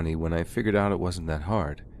age 20 when I figured out it wasn't that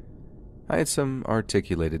hard. I had some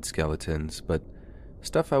articulated skeletons, but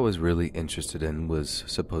stuff I was really interested in was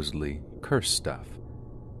supposedly cursed stuff.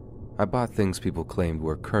 I bought things people claimed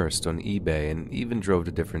were cursed on eBay and even drove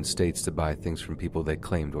to different states to buy things from people they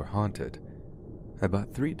claimed were haunted. I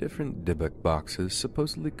bought 3 different Dybbuk boxes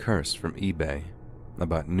supposedly cursed from eBay. I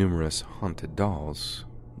bought numerous haunted dolls,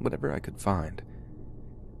 whatever I could find.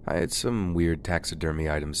 I had some weird taxidermy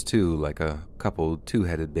items too, like a couple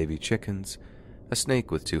 2-headed baby chickens, a snake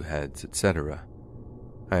with 2 heads, etc.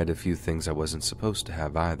 I had a few things I wasn't supposed to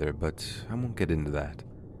have either, but I won't get into that.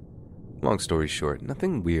 Long story short,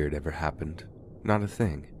 nothing weird ever happened. Not a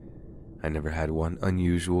thing. I never had one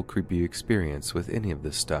unusual, creepy experience with any of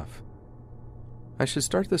this stuff. I should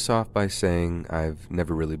start this off by saying I've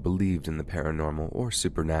never really believed in the paranormal or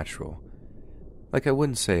supernatural. Like, I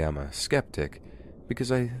wouldn't say I'm a skeptic,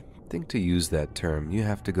 because I think to use that term, you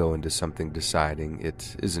have to go into something deciding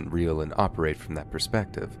it isn't real and operate from that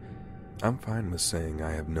perspective. I'm fine with saying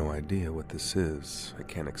I have no idea what this is. I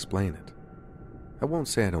can't explain it. I won't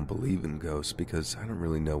say I don't believe in ghosts because I don't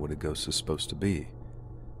really know what a ghost is supposed to be.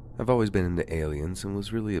 I've always been into aliens and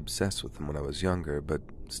was really obsessed with them when I was younger, but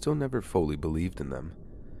still never fully believed in them.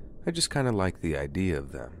 I just kind of liked the idea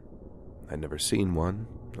of them. I'd never seen one,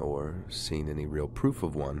 or seen any real proof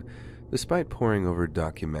of one, despite poring over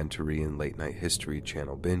documentary and late-night History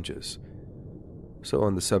Channel binges. So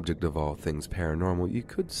on the subject of all things paranormal, you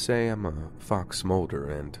could say I'm a fox smolder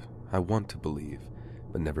and I want to believe,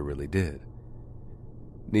 but never really did.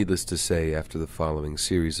 Needless to say, after the following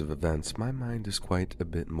series of events, my mind is quite a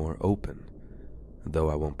bit more open, though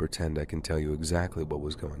I won't pretend I can tell you exactly what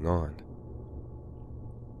was going on.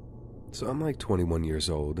 So I'm like 21 years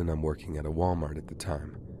old and I'm working at a Walmart at the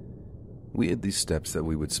time. We had these steps that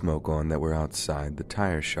we would smoke on that were outside the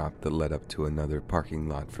tire shop that led up to another parking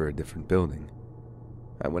lot for a different building.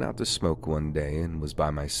 I went out to smoke one day and was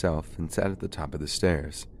by myself and sat at the top of the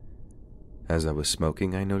stairs. As I was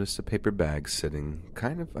smoking, I noticed a paper bag sitting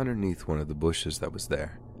kind of underneath one of the bushes that was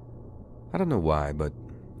there. I don't know why, but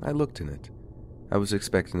I looked in it. I was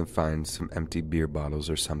expecting to find some empty beer bottles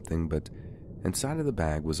or something, but inside of the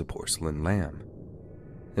bag was a porcelain lamb.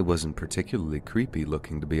 It wasn't particularly creepy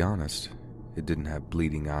looking, to be honest. It didn't have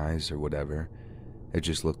bleeding eyes or whatever. It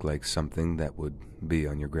just looked like something that would be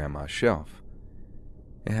on your grandma's shelf.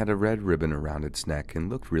 It had a red ribbon around its neck and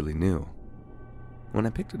looked really new. When I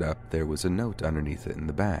picked it up, there was a note underneath it in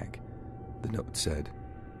the bag. The note said,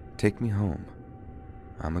 "Take me home.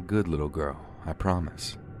 I'm a good little girl, I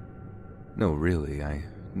promise." No, really, I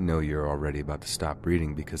know you're already about to stop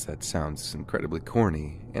reading because that sounds incredibly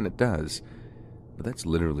corny, and it does, but that's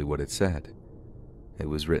literally what it said. It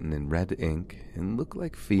was written in red ink and looked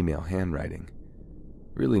like female handwriting.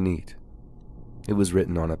 Really neat. It was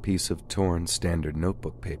written on a piece of torn standard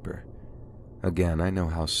notebook paper. Again, I know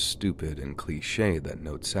how stupid and cliché that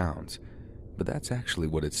note sounds, but that's actually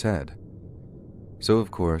what it said. So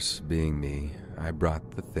of course, being me, I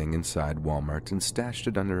brought the thing inside Walmart and stashed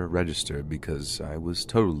it under a register because I was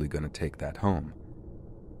totally going to take that home.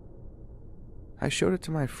 I showed it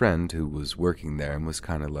to my friend who was working there and was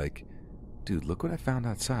kind of like, "Dude, look what I found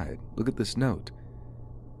outside. Look at this note."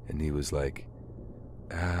 And he was like,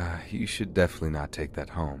 "You should definitely not take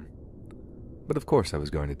that home." But of course I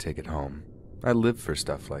was going to take it home. I live for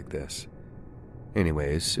stuff like this.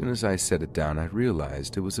 Anyway, as soon as I set it down, I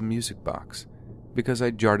realized it was a music box. Because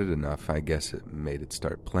I jarred it enough, I guess it made it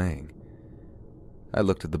start playing. I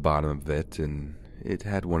looked at the bottom of it, and it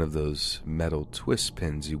had one of those metal twist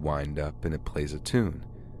pins you wind up and it plays a tune.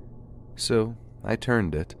 So I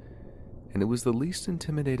turned it, and it was the least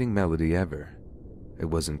intimidating melody ever.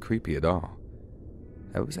 It wasn't creepy at all.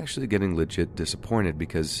 I was actually getting legit disappointed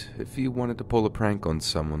because if you wanted to pull a prank on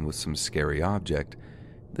someone with some scary object,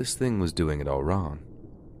 this thing was doing it all wrong.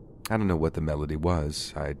 I don't know what the melody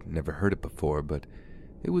was, I'd never heard it before, but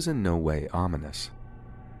it was in no way ominous.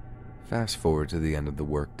 Fast forward to the end of the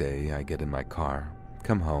workday, I get in my car,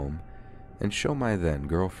 come home, and show my then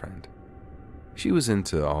girlfriend. She was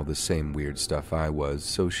into all the same weird stuff I was,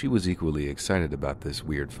 so she was equally excited about this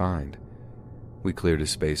weird find. We cleared a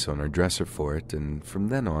space on our dresser for it, and from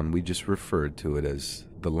then on we just referred to it as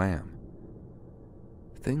the lamb.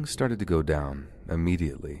 Things started to go down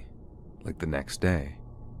immediately, like the next day.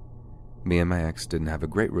 Me and my ex didn't have a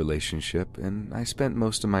great relationship, and I spent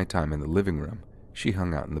most of my time in the living room. She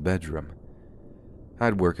hung out in the bedroom.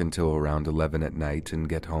 I'd work until around 11 at night and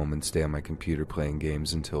get home and stay on my computer playing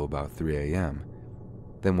games until about 3 a.m.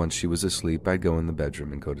 Then once she was asleep, I'd go in the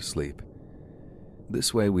bedroom and go to sleep.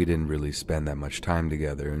 This way we didn't really spend that much time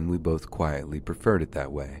together, and we both quietly preferred it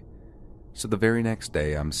that way. So the very next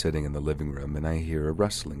day, I'm sitting in the living room and I hear a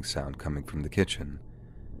rustling sound coming from the kitchen.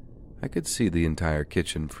 I could see the entire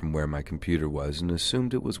kitchen from where my computer was and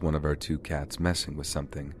assumed it was one of our 2 cats messing with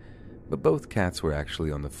something, but both cats were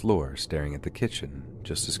actually on the floor staring at the kitchen,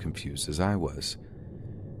 just as confused as I was.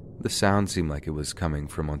 The sound seemed like it was coming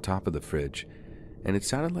from on top of the fridge, and it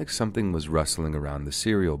sounded like something was rustling around the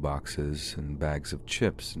cereal boxes and bags of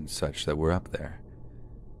chips and such that were up there.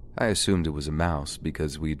 I assumed it was a mouse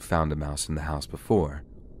because we'd found a mouse in the house before.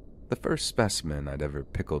 The first specimen I'd ever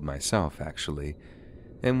pickled myself, actually,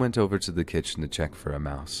 and went over to the kitchen to check for a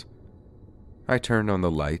mouse. I turned on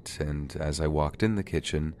the light, and as I walked in the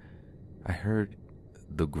kitchen, I heard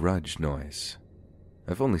The Grudge noise.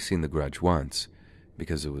 I've only seen The Grudge once,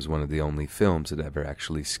 because it was one of the only films that ever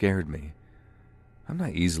actually scared me. I'm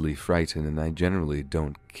not easily frightened, and I generally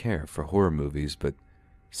don't care for horror movies, but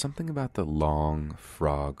something about the long,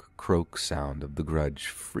 frog, croak sound of The Grudge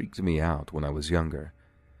freaked me out when I was younger,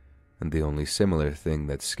 and the only similar thing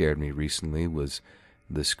that scared me recently was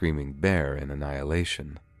the screaming bear in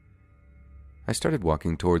Annihilation. I started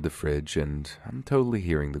walking toward the fridge, and I'm totally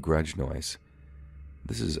hearing the Grudge noise.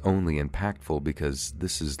 This is only impactful because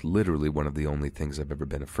this is literally one of the only things I've ever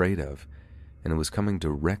been afraid of, and it was coming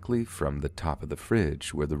directly from the top of the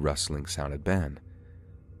fridge where the rustling sound had been.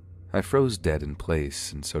 I froze dead in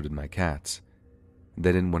place, and so did my cats.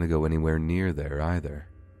 They didn't want to go anywhere near there either.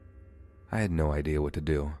 I had no idea what to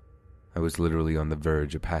do. I was literally on the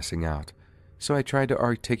verge of passing out, so I tried to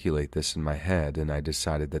articulate this in my head, and I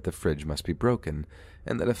decided that the fridge must be broken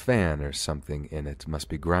and that a fan or something in it must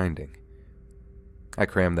be grinding. I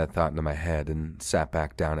crammed that thought into my head and sat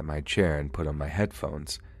back down at my chair and put on my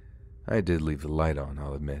headphones. I did leave the light on,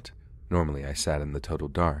 I'll admit. Normally I sat in the total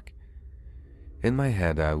dark. In my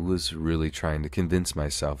head, I was really trying to convince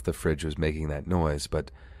myself the fridge was making that noise,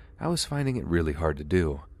 but I was finding it really hard to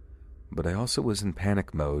do. But I also was in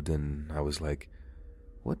panic mode, and I was like,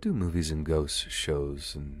 what do movies and ghost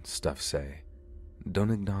shows and stuff say?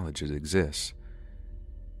 Don't acknowledge it exists.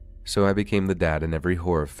 So I became the dad in every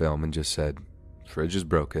horror film and just said, fridge is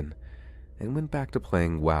broken, and went back to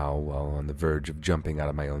playing WoW while on the verge of jumping out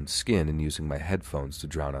of my own skin and using my headphones to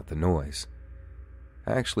drown out the noise.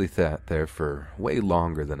 I actually sat there for way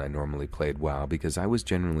longer than I normally played WoW because I was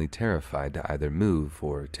genuinely terrified to either move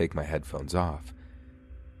or take my headphones off.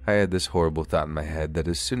 I had this horrible thought in my head that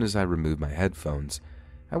as soon as I removed my headphones,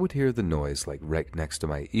 I would hear the noise like right next to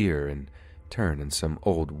my ear and turn and some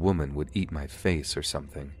old woman would eat my face or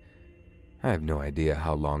something. I have no idea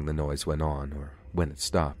how long the noise went on or when it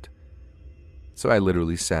stopped. So I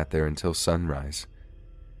literally sat there until sunrise.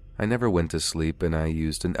 I never went to sleep, and I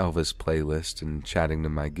used an Elvis playlist and chatting to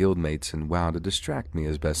my guildmates in WoW to distract me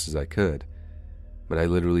as best as I could. But I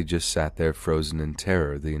literally just sat there frozen in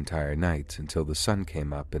terror the entire night until the sun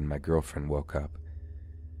came up and my girlfriend woke up.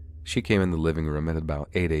 She came in the living room at about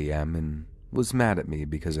 8 a.m. and was mad at me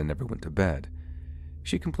because I never went to bed.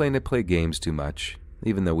 She complained I played games too much,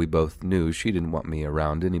 even though we both knew she didn't want me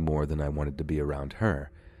around any more than I wanted to be around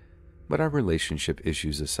her. But our relationship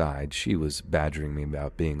issues aside, she was badgering me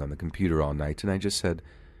about being on the computer all night, and I just said,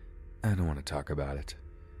 I don't want to talk about it.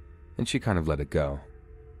 And she kind of let it go.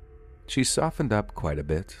 She softened up quite a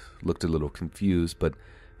bit, looked a little confused, but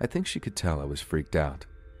I think she could tell I was freaked out.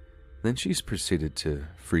 Then she proceeded to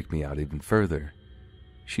freak me out even further.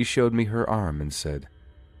 She showed me her arm and said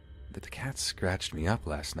that the cat scratched me up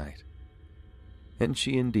last night. And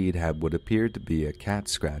she indeed had what appeared to be a cat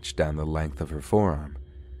scratch down the length of her forearm.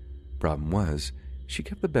 Problem was, she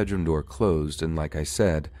kept the bedroom door closed, and like I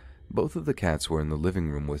said, both of the cats were in the living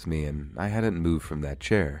room with me, and I hadn't moved from that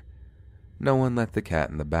chair. No one let the cat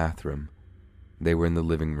in the bathroom. They were in the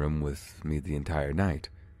living room with me the entire night.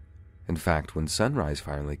 In fact, when sunrise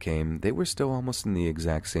finally came, they were still almost in the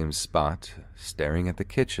exact same spot, staring at the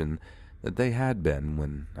kitchen that they had been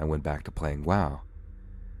when I went back to playing WoW.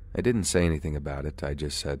 I didn't say anything about it, I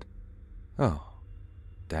just said, oh,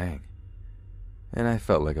 dang. And I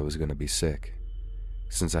felt like I was going to be sick.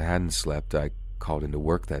 Since I hadn't slept, I called into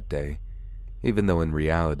work that day, even though in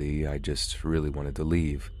reality I just really wanted to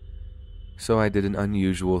leave. So I did an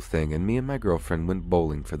unusual thing, and me and my girlfriend went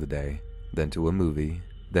bowling for the day. then to a movie,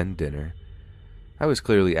 then dinner. I was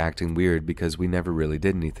clearly acting weird because we never really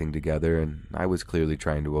did anything together, and I was clearly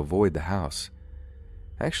trying to avoid the house.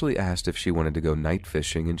 I actually asked if she wanted to go night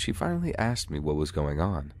fishing, and she finally asked me what was going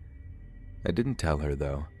on. I didn't tell her,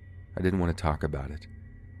 though. I didn't want to talk about it.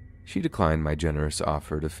 She declined my generous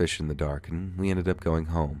offer to fish in the dark, and we ended up going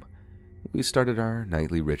home. We started our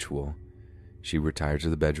nightly ritual. She retired to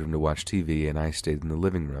the bedroom to watch TV, and I stayed in the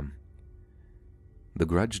living room. The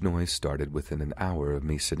grudge noise started within an hour of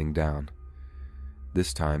me sitting down.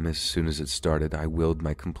 This time, as soon as it started, I willed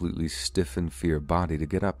my completely stiff in fear body to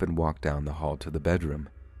get up and walk down the hall to the bedroom.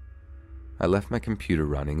 I left my computer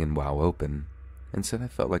running and WoW open, and said I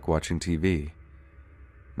felt like watching TV.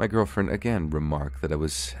 My girlfriend again remarked that I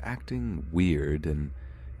was acting weird, and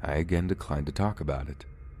I again declined to talk about it.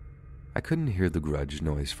 I couldn't hear the grudge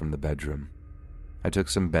noise from the bedroom. I took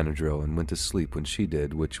some Benadryl and went to sleep when she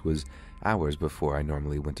did, which was hours before I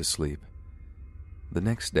normally went to sleep. The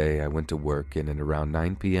next day I went to work, and at around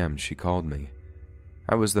 9 p.m. she called me.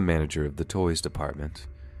 I was the manager of the toys department,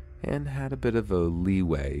 and had a bit of a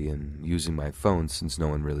leeway in using my phone since no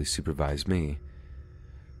one really supervised me.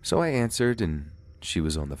 So I answered, and she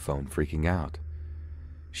was on the phone freaking out.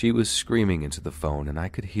 She was screaming into the phone, and I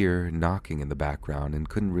could hear knocking in the background and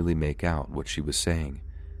couldn't really make out what she was saying.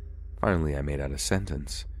 Finally, I made out a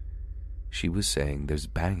sentence. She was saying there's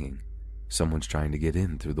banging. Someone's trying to get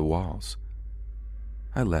in through the walls.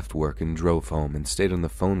 I left work and drove home and stayed on the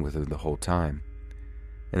phone with her the whole time.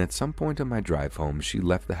 And at some point on my drive home, she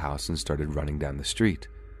left the house and started running down the street.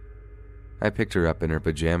 I picked her up in her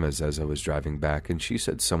pajamas as I was driving back, and she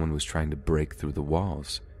said someone was trying to break through the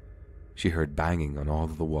walls. She heard banging on all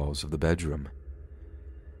of the walls of the bedroom.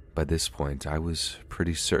 By this point, I was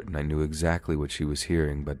pretty certain I knew exactly what she was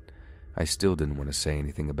hearing, but I still didn't want to say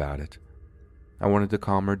anything about it. I wanted to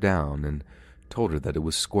calm her down and told her that it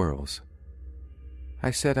was squirrels. I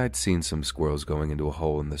said I'd seen some squirrels going into a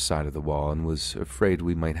hole in the side of the wall and was afraid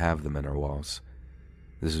we might have them in our walls.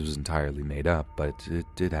 This was entirely made up, but it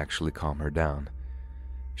did actually calm her down.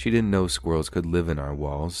 She didn't know squirrels could live in our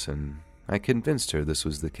walls, and I convinced her this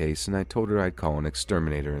was the case, and I told her I'd call an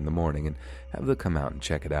exterminator in the morning and have them come out and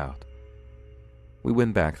check it out. We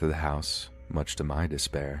went back to the house, much to my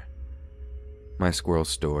despair. My squirrel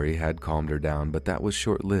story had calmed her down, but that was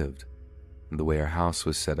short-lived. The way our house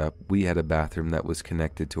was set up, we had a bathroom that was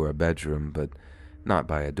connected to our bedroom, but not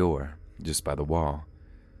by a door, just by the wall.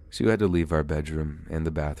 So you had to leave our bedroom, and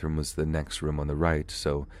the bathroom was the next room on the right,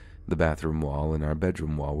 so the bathroom wall and our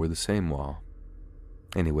bedroom wall were the same wall.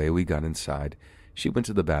 Anyway, we got inside. She went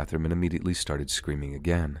to the bathroom and immediately started screaming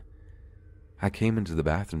again. I came into the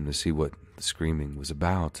bathroom to see what the screaming was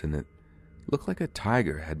about, and it looked like a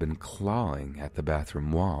tiger had been clawing at the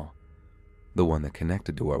bathroom wall, the one that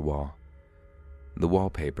connected to our wall. The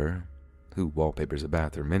wallpaper, who wallpapers a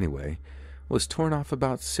bathroom anyway, was torn off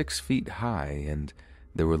about 6 feet high, and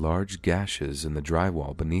there were large gashes in the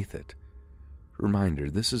drywall beneath it. Reminder,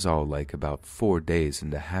 this is all like about 4 days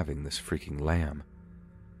into having this freaking lamb.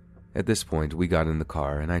 At this point, we got in the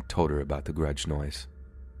car, and I told her about the grudge noise.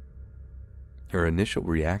 Her initial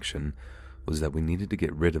reaction was that we needed to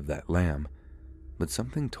get rid of that lamb, but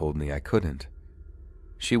something told me I couldn't.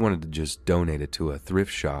 She wanted to just donate it to a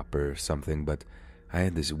thrift shop or something, but I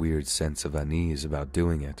had this weird sense of unease about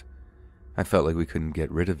doing it. I felt like we couldn't get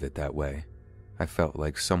rid of it that way. I felt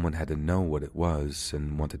like someone had to know what it was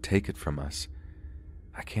and want to take it from us.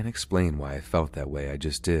 I can't explain why I felt that way, I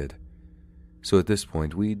just did. So at this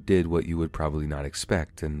point, we did what you would probably not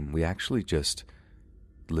expect, and we actually just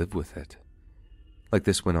lived with it. Like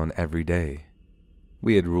this went on every day.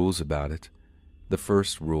 We had rules about it. The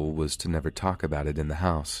first rule was to never talk about it in the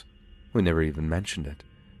house. We never even mentioned it.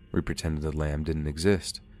 We pretended the lamb didn't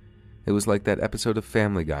exist. It was like that episode of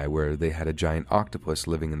Family Guy where they had a giant octopus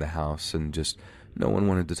living in the house and just no one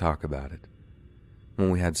wanted to talk about it.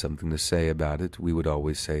 When we had something to say about it, we would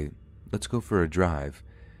always say, "Let's go for a drive,"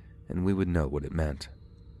 and we would know what it meant.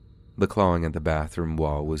 The clawing at the bathroom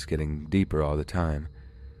wall was getting deeper all the time.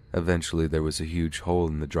 Eventually, there was a huge hole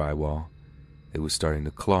in the drywall. It was starting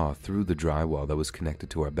to claw through the drywall that was connected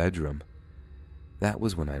to our bedroom. That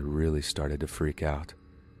was when I really started to freak out.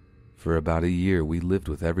 For about a year, we lived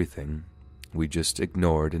with everything. We just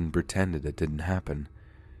ignored and pretended it didn't happen.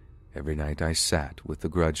 Every night I sat with the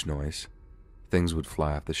grudge noise. Things would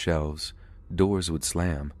fly off the shelves, doors would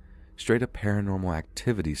slam, straight up paranormal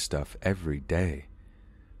activity stuff every day.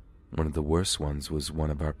 One of the worst ones was one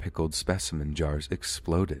of our pickled specimen jars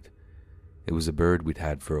exploded. It was a bird we'd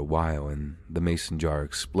had for a while, and the mason jar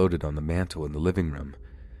exploded on the mantel in the living room.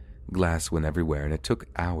 Glass went everywhere, and it took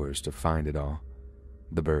hours to find it all.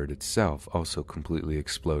 The bird itself also completely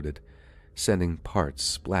exploded, sending parts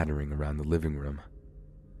splattering around the living room.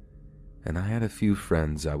 And I had a few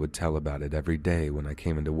friends I would tell about it every day when I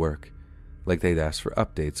came into work, like they'd ask for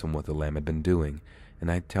updates on what the lamb had been doing,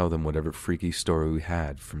 and I'd tell them whatever freaky story we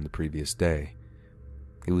had from the previous day.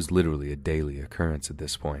 It was literally a daily occurrence at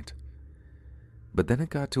this point. But then it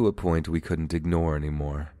got to a point we couldn't ignore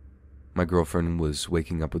anymore. My girlfriend was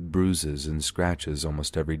waking up with bruises and scratches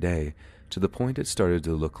almost every day, to the point it started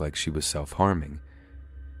to look like she was self-harming.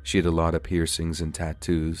 She had a lot of piercings and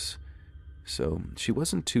tattoos, so she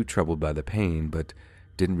wasn't too troubled by the pain, but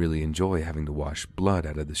didn't really enjoy having to wash blood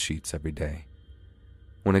out of the sheets every day.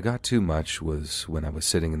 When it got too much was when I was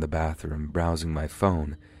sitting in the bathroom browsing my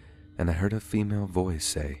phone, and I heard a female voice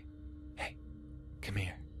say, "Hey, come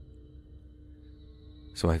here."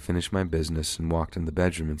 So I finished my business and walked in the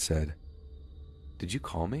bedroom and said, "Did you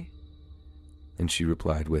call me?" And she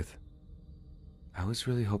replied with, "I was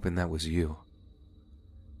really hoping that was you."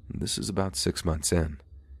 This is about 6 months in.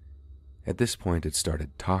 At this point it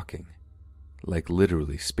started talking, like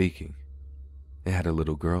literally speaking. It had a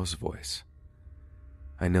little girl's voice.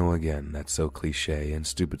 I know again that's so cliche and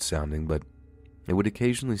stupid sounding, but it would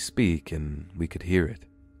occasionally speak and we could hear it.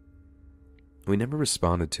 We never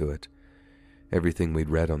responded to it. Everything we'd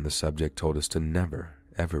read on the subject told us to never,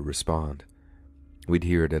 ever respond. We'd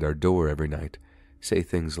hear it at our door every night, say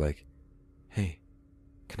things like, "Hey,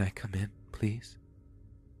 can I come in, please?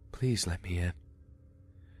 Please let me in."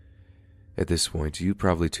 At this point, you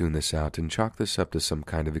probably tune this out and chalk this up to some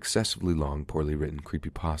kind of excessively long, poorly written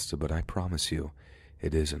creepypasta, but I promise you,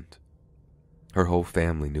 it isn't. Her whole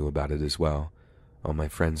family knew about it as well. All my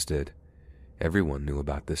friends did. Everyone knew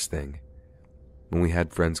about this thing. When we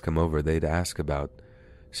had friends come over, they'd ask about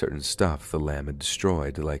certain stuff the lamb had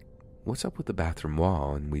destroyed, like, "What's up with the bathroom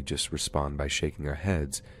wall?" And we'd just respond by shaking our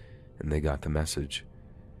heads, and they got the message.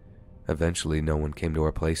 Eventually, no one came to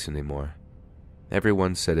our place anymore.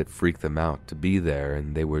 Everyone said it freaked them out to be there,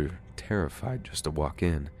 and they were terrified just to walk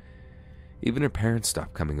in. Even her parents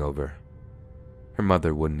stopped coming over. Her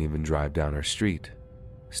mother wouldn't even drive down our street.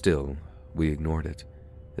 Still, we ignored it,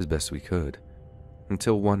 as best we could.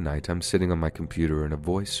 Until one night, I'm sitting on my computer and a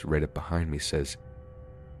voice right up behind me says,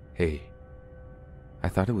 "Hey." I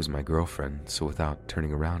thought it was my girlfriend, so without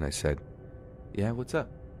turning around, I said, "Yeah, what's up?"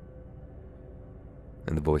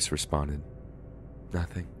 And the voice responded,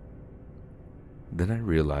 "Nothing." Then I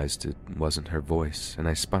realized it wasn't her voice, and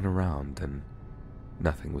I spun around, and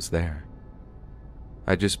nothing was there.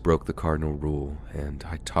 I just broke the cardinal rule, and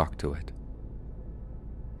I talked to it.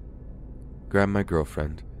 Grabbed my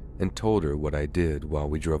girlfriend and told her what I did while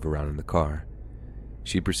we drove around in the car.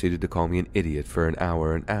 She proceeded to call me an idiot for an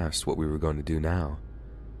hour and asked what we were going to do now.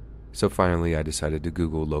 So finally I decided to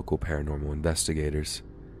Google local paranormal investigators.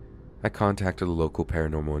 I contacted a local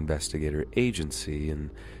paranormal investigator agency and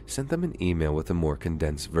sent them an email with a more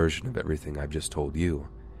condensed version of everything I've just told you.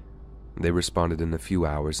 They responded in a few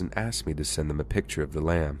hours and asked me to send them a picture of the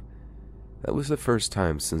lamb. That was the first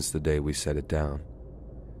time since the day we set it down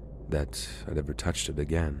that I'd ever touched it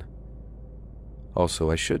again. Also,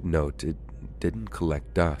 I should note it didn't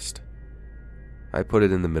collect dust. I put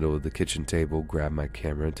it in the middle of the kitchen table, grabbed my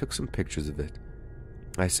camera, and took some pictures of it.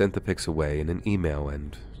 I sent the pics away in an email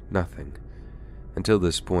and nothing. Until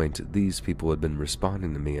this point, these people had been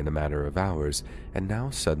responding to me in a matter of hours, and now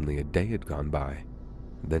suddenly a day had gone by.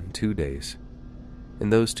 Then 2 days. In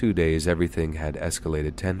those 2 days, everything had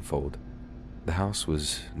escalated tenfold. The house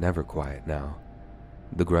was never quiet now.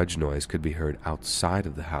 The grudge noise could be heard outside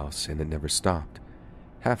of the house, and it never stopped.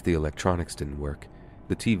 Half the electronics didn't work.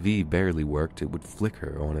 The TV barely worked. It would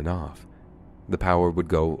flicker on and off. The power would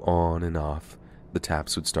go on and off. The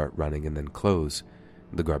taps would start running and then close.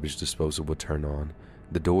 The garbage disposal would turn on.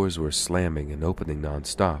 The doors were slamming and opening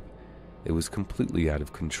nonstop. It was completely out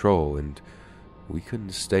of control, and we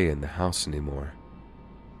couldn't stay in the house anymore.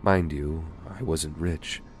 Mind you, I wasn't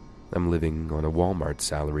rich. I'm living on a Walmart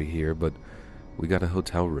salary here, but we got a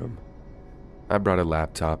hotel room. I brought a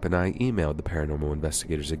laptop and I emailed the paranormal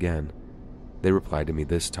investigators again. They replied to me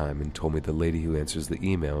this time and told me the lady who answers the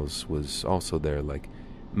emails was also there, like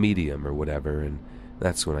medium or whatever, and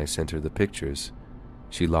that's when I sent her the pictures.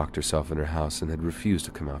 She locked herself in her house and had refused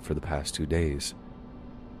to come out for the past 2 days.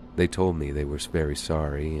 They told me they were very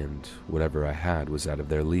sorry and whatever I had was out of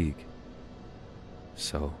their league.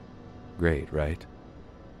 So, great, right?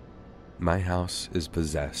 My house is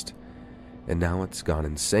possessed, and now it's gone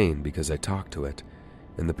insane because I talked to it,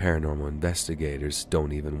 and the paranormal investigators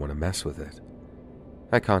don't even want to mess with it.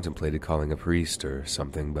 I contemplated calling a priest or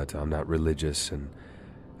something, but I'm not religious, and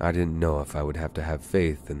I didn't know if I would have to have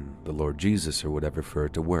faith in the Lord Jesus or whatever for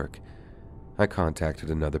it to work. I contacted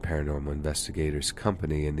another paranormal investigators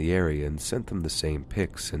company in the area and sent them the same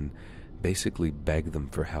pics and basically begged them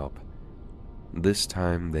for help. This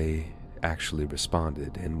time they actually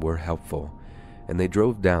responded and were helpful, and they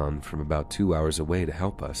drove down from about 2 hours away to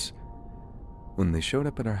help us. When they showed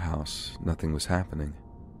up at our house, nothing was happening.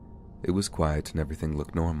 It was quiet and everything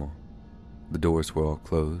looked normal. The doors were all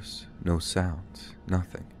closed, no sounds,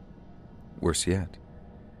 nothing. Worse yet,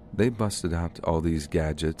 they busted out all these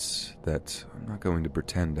gadgets that I'm not going to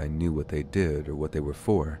pretend I knew what they did or what they were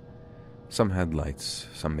for. Some had lights,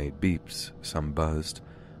 some made beeps, some buzzed.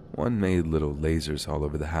 One made little lasers all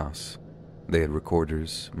over the house. They had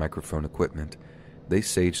recorders, microphone equipment. They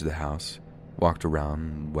saged the house, walked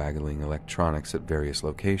around waggling electronics at various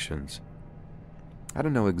locations. I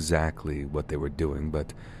don't know exactly what they were doing,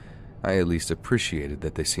 but I at least appreciated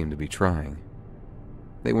that they seemed to be trying.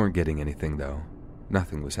 They weren't getting anything, though.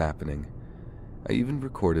 Nothing was happening. I even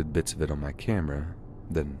recorded bits of it on my camera.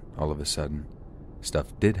 Then, all of a sudden,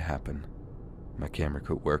 stuff did happen. My camera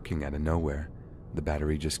quit working out of nowhere. The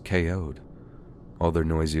battery just KO'd. All their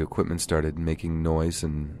noisy equipment started making noise,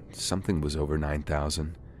 and something was over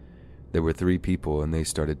 9,000. There were 3 people, and they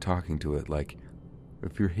started talking to it like,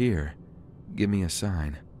 "If you're here, give me a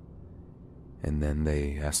sign." And then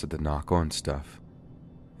they asked it to knock on stuff.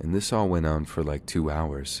 And this all went on for like 2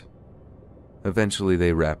 hours. Eventually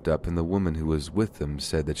they wrapped up, and the woman who was with them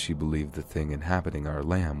said that she believed the thing inhabiting our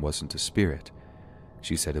lamb wasn't a spirit.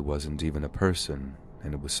 She said it wasn't even a person,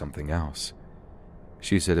 and it was something else.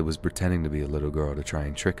 She said it was pretending to be a little girl to try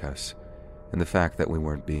and trick us, and the fact that we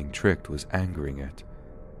weren't being tricked was angering it.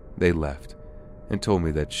 They left, and told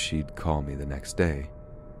me that she'd call me the next day.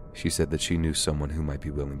 She said that she knew someone who might be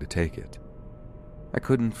willing to take it. I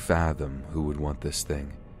couldn't fathom who would want this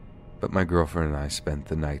thing, but my girlfriend and I spent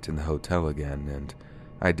the night in the hotel again, and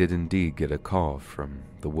I did indeed get a call from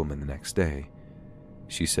the woman the next day.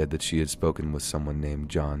 She said that she had spoken with someone named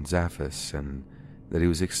John Zaffis and that he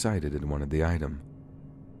was excited and wanted the item.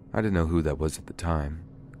 I didn't know who that was at the time.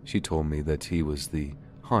 She told me that he was the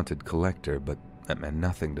haunted collector, but that meant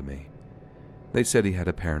nothing to me. They said he had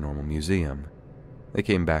a paranormal museum. They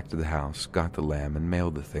came back to the house, got the lamb, and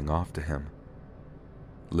mailed the thing off to him.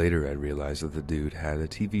 Later, I realized that the dude had a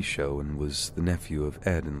TV show and was the nephew of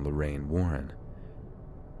Ed and Lorraine Warren.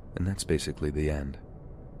 And that's basically the end.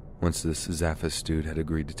 Once this Zaffis dude had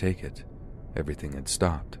agreed to take it, everything had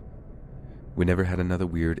stopped. We never had another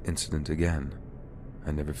weird incident again.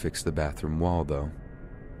 I never fixed the bathroom wall, though.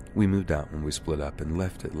 We moved out when we split up and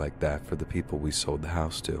left it like that for the people we sold the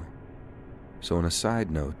house to. So on a side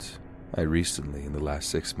note, I recently, in the last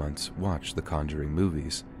 6 months, watched the Conjuring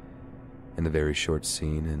movies. In a very short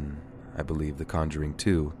scene in, I believe, The Conjuring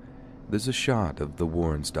 2, there's a shot of the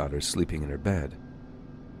Warren's daughter sleeping in her bed.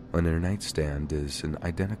 On her nightstand is an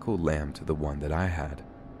identical lamb to the one that I had.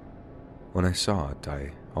 When I saw it,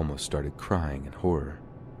 I almost started crying in horror.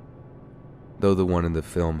 Though the one in the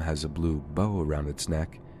film has a blue bow around its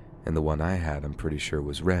neck, and the one I had I'm pretty sure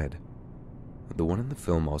was red. The one in the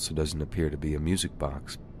film also doesn't appear to be a music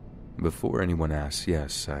box. Before anyone asks,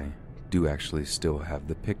 yes, I do actually still have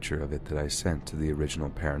the picture of it that I sent to the original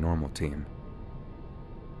paranormal team.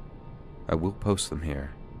 I will post them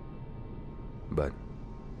here, but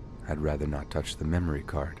I'd rather not touch the memory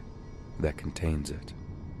card that contains it.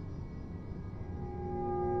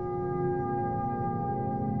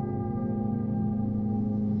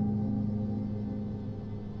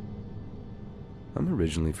 I'm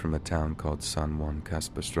originally from a town called San Juan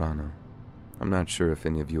Capistrano. I'm not sure if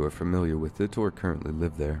any of you are familiar with it or currently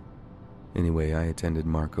live there. Anyway, I attended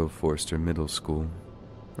Marco Forster Middle School.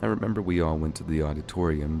 I remember we all went to the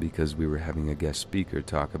auditorium because we were having a guest speaker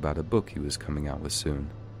talk about a book he was coming out with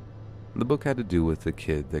soon. The book had to do with a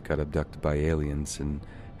kid that got abducted by aliens and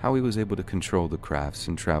how he was able to control the crafts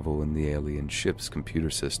and travel in the alien ship's computer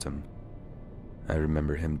system. I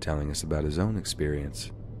remember him telling us about his own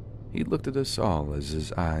experience. He looked at us all as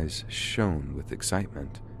his eyes shone with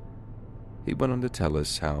excitement. He went on to tell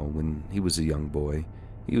us how, when he was a young boy,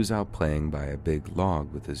 he was out playing by a big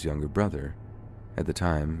log with his younger brother. At the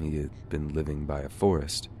time, he had been living by a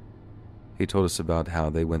forest. He told us about how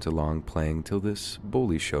they went along playing till this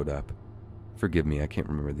bully showed up. Forgive me, I can't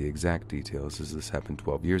remember the exact details as this happened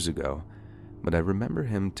 12 years ago, but I remember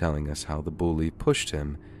him telling us how the bully pushed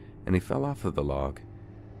him and he fell off of the log,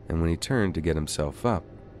 and when he turned to get himself up,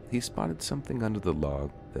 he spotted something under the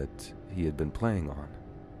log that he had been playing on.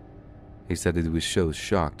 He said that he was so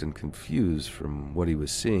shocked and confused from what he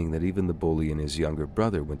was seeing that even the bully and his younger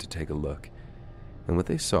brother went to take a look, and what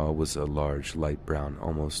they saw was a large light brown,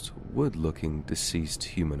 almost wood-looking deceased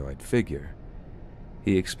humanoid figure.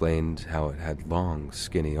 He explained how it had long,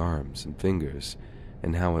 skinny arms and fingers,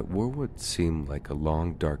 and how it wore what seemed like a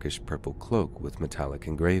long, darkish purple cloak with metallic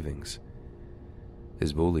engravings.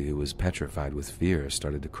 His bully, who was petrified with fear,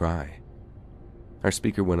 started to cry. Our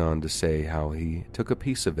speaker went on to say how he took a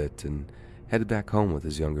piece of it and headed back home with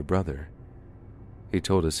his younger brother. He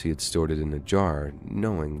told us he had stored it in a jar,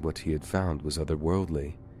 knowing what he had found was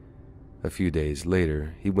otherworldly. A few days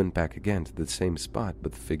later, he went back again to the same spot,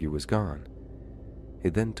 but the figure was gone. He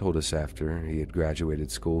then told us after he had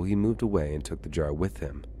graduated school, he moved away and took the jar with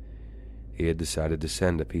him. He had decided to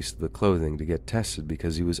send a piece of the clothing to get tested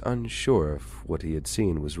because he was unsure if what he had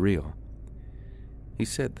seen was real. He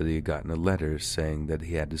said that he had gotten a letter saying that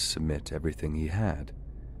he had to submit everything he had,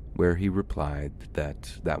 where he replied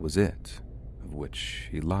that that was it, of which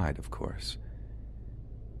he lied, of course.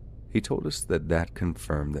 He told us that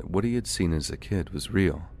confirmed that what he had seen as a kid was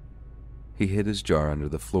real. He hid his jar under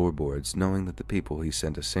the floorboards, knowing that the people he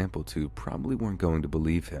sent a sample to probably weren't going to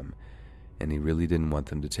believe him, and he really didn't want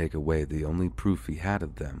them to take away the only proof he had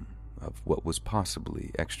of them, of what was possibly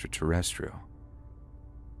extraterrestrial.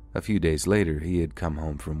 A few days later, he had come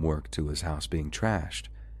home from work to his house being trashed.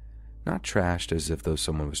 Not trashed as if though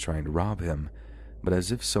someone was trying to rob him, but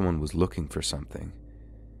as if someone was looking for something.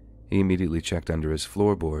 He immediately checked under his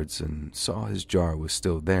floorboards and saw his jar was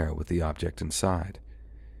still there with the object inside.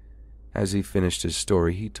 As he finished his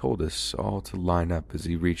story, he told us all to line up as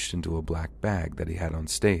he reached into a black bag that he had on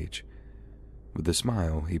stage. With a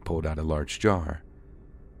smile, he pulled out a large jar.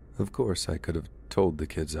 Of course, I could have told the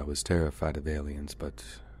kids I was terrified of aliens, but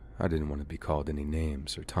I didn't want to be called any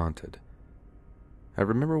names or taunted. I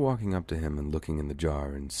remember walking up to him and looking in the jar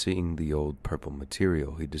and seeing the old purple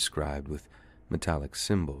material he described with metallic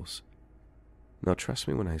symbols. Now trust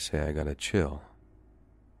me when I say I got a chill.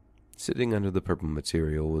 Sitting under the purple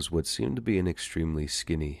material was what seemed to be an extremely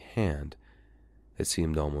skinny hand. It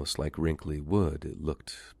seemed almost like wrinkly wood. It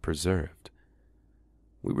looked preserved.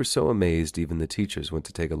 We were so amazed even the teachers went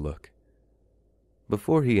to take a look.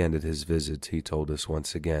 Before he ended his visit, he told us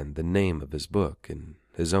once again the name of his book and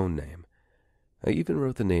his own name. I even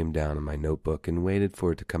wrote the name down in my notebook and waited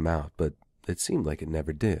for it to come out, but it seemed like it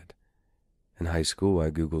never did. In high school, I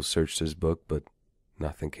Google searched his book, but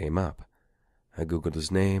nothing came up. I Googled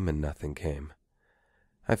his name and nothing came.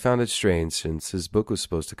 I found it strange since his book was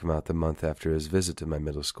supposed to come out the month after his visit to my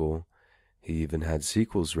middle school. He even had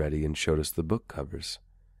sequels ready and showed us the book covers.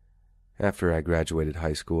 After I graduated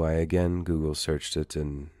high school, I again Google searched it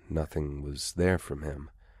and nothing was there from him.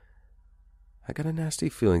 I got a nasty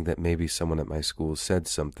feeling that maybe someone at my school said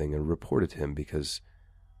something and reported him because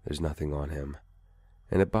there's nothing on him.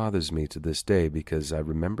 And it bothers me to this day because I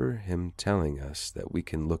remember him telling us that we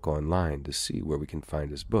can look online to see where we can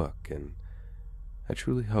find his book, and I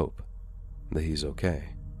truly hope that he's okay.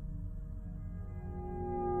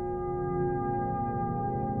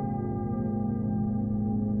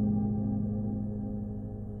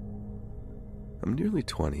 I'm nearly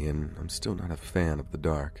 20 and I'm still not a fan of the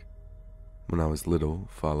dark. When I was little,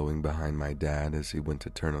 following behind my dad as he went to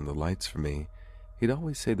turn on the lights for me, he'd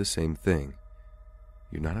always say the same thing.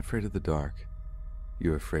 You're not afraid of the dark.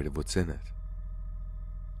 You're afraid of what's in it.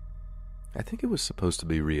 I think it was supposed to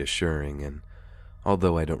be reassuring, and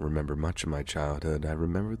although I don't remember much of my childhood, I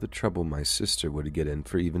remember the trouble my sister would get in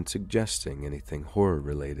for even suggesting anything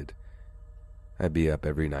horror-related. I'd be up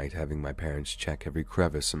every night having my parents check every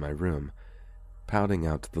crevice in my room, pouting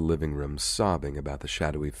out to the living room, sobbing about the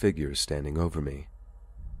shadowy figures standing over me.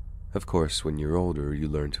 Of course, when you're older, you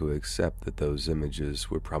learn to accept that those images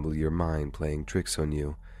were probably your mind playing tricks on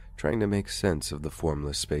you, trying to make sense of the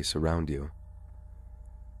formless space around you.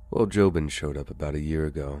 Well, Jobin showed up about a year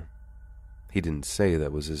ago. He didn't say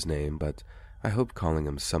that was his name, but I hoped calling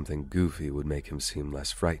him something goofy would make him seem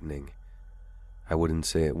less frightening. I wouldn't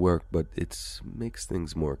say it worked, but it makes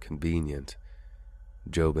things more convenient.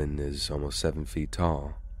 Jobin is almost 7 feet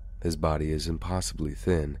tall. His body is impossibly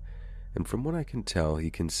thin, and from what I can tell, he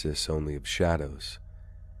consists only of shadows.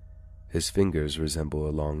 His fingers resemble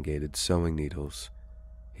elongated sewing needles.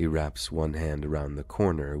 He wraps one hand around the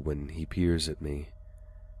corner when he peers at me.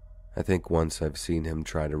 I think once I've seen him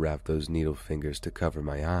try to wrap those needle fingers to cover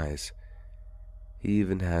my eyes. He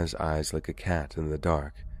even has eyes like a cat in the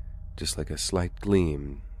dark, just like a slight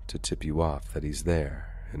gleam to tip you off that he's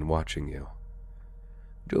there and watching you.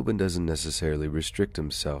 Jobin doesn't necessarily restrict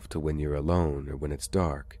himself to when you're alone or when it's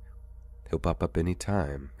dark. He'll pop up any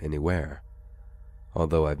time, anywhere.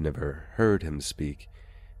 Although I've never heard him speak,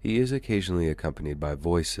 he is occasionally accompanied by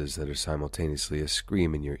voices that are simultaneously a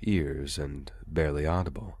scream in your ears and barely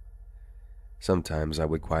audible. Sometimes I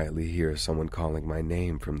would quietly hear someone calling my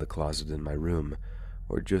name from the closet in my room,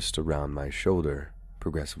 or just around my shoulder,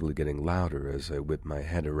 progressively getting louder as I whipped my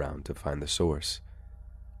head around to find the source.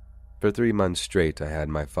 For 3 months straight, I had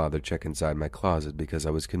my father check inside my closet because I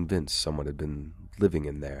was convinced someone had been living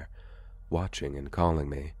in there, watching and calling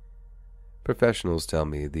me. Professionals tell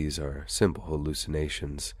me these are simple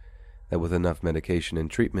hallucinations, that with enough medication and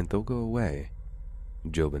treatment they'll go away.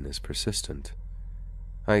 Jobin is persistent.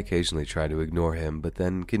 I occasionally try to ignore him, but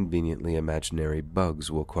then conveniently imaginary bugs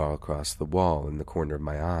will crawl across the wall in the corner of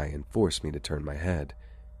my eye and force me to turn my head.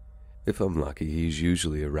 If I'm lucky, he's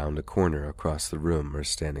usually around a corner across the room or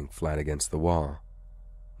standing flat against the wall.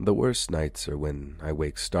 The worst nights are when I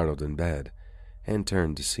wake startled in bed and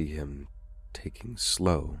turn to see him taking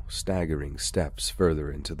slow, staggering steps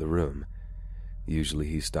further into the room. Usually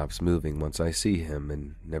he stops moving once I see him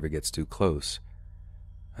and never gets too close.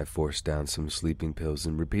 I force down some sleeping pills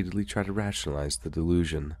and repeatedly try to rationalize the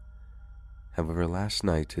delusion. However, last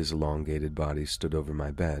night his elongated body stood over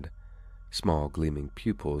my bed, small gleaming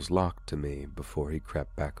pupils locked to me before he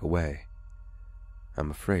crept back away. I'm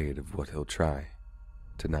afraid of what he'll try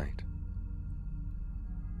tonight.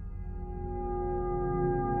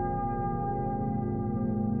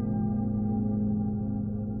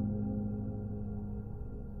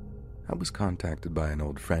 I was contacted by an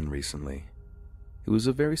old friend recently. It was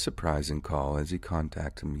a very surprising call as he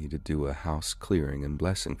contacted me to do a house clearing and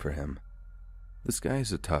blessing for him. This guy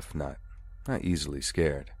is a tough nut, not easily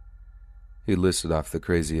scared. He listed off the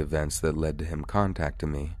crazy events that led to him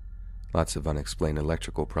contacting me. Lots of unexplained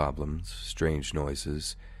electrical problems, strange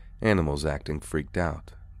noises, animals acting freaked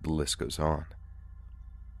out, the list goes on.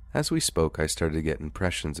 As we spoke, I started to get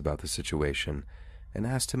impressions about the situation and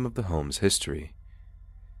asked him of the home's history.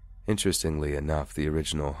 Interestingly enough, the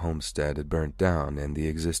original homestead had burnt down and the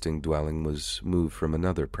existing dwelling was moved from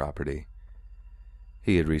another property.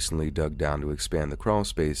 He had recently dug down to expand the crawl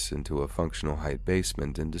space into a functional height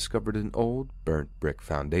basement and discovered an old, burnt brick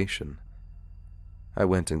foundation. I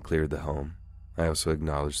went and cleared the home. I also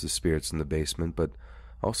acknowledged the spirits in the basement, but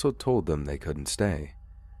also told them they couldn't stay.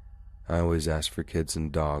 I always ask for kids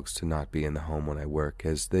and dogs to not be in the home when I work,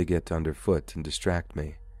 as they get underfoot and distract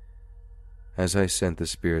me. As I sent the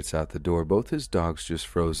spirits out the door, both his dogs just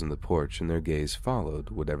froze in the porch and their gaze followed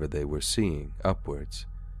whatever they were seeing upwards.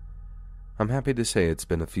 I'm happy to say it's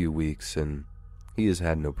been a few weeks, and he has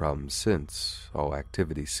had no problems since all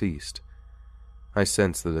activity ceased. I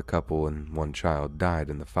sense that a couple and one child died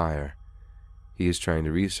in the fire. He is trying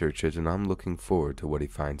to research it, and I'm looking forward to what he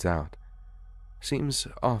finds out. Seems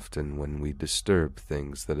often when we disturb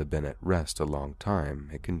things that have been at rest a long time,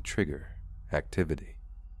 it can trigger activity.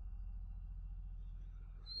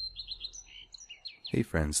 Hey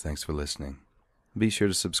friends, thanks for listening. Be sure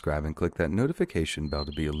to subscribe and click that notification bell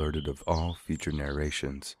to be alerted of all future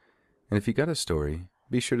narrations. And if you got a story,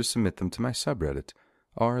 be sure to submit them to my subreddit,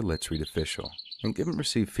 r/letsreadofficial, and give and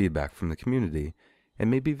receive feedback from the community, and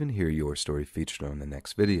maybe even hear your story featured on the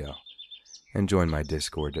next video. And join my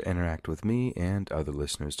Discord to interact with me and other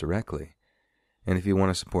listeners directly. And if you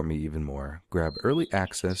want to support me even more, grab early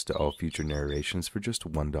access to all future narrations for just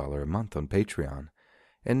 $1 a month on Patreon,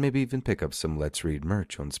 and maybe even pick up some Let's Read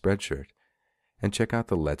merch on Spreadshirt. And check out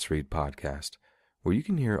the Let's Read podcast, where you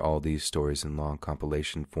can hear all these stories in long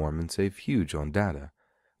compilation form and save huge on data,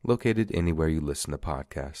 located anywhere you listen to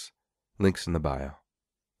podcasts. Links in the bio.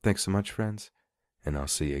 Thanks so much, friends, and I'll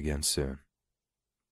see you again soon.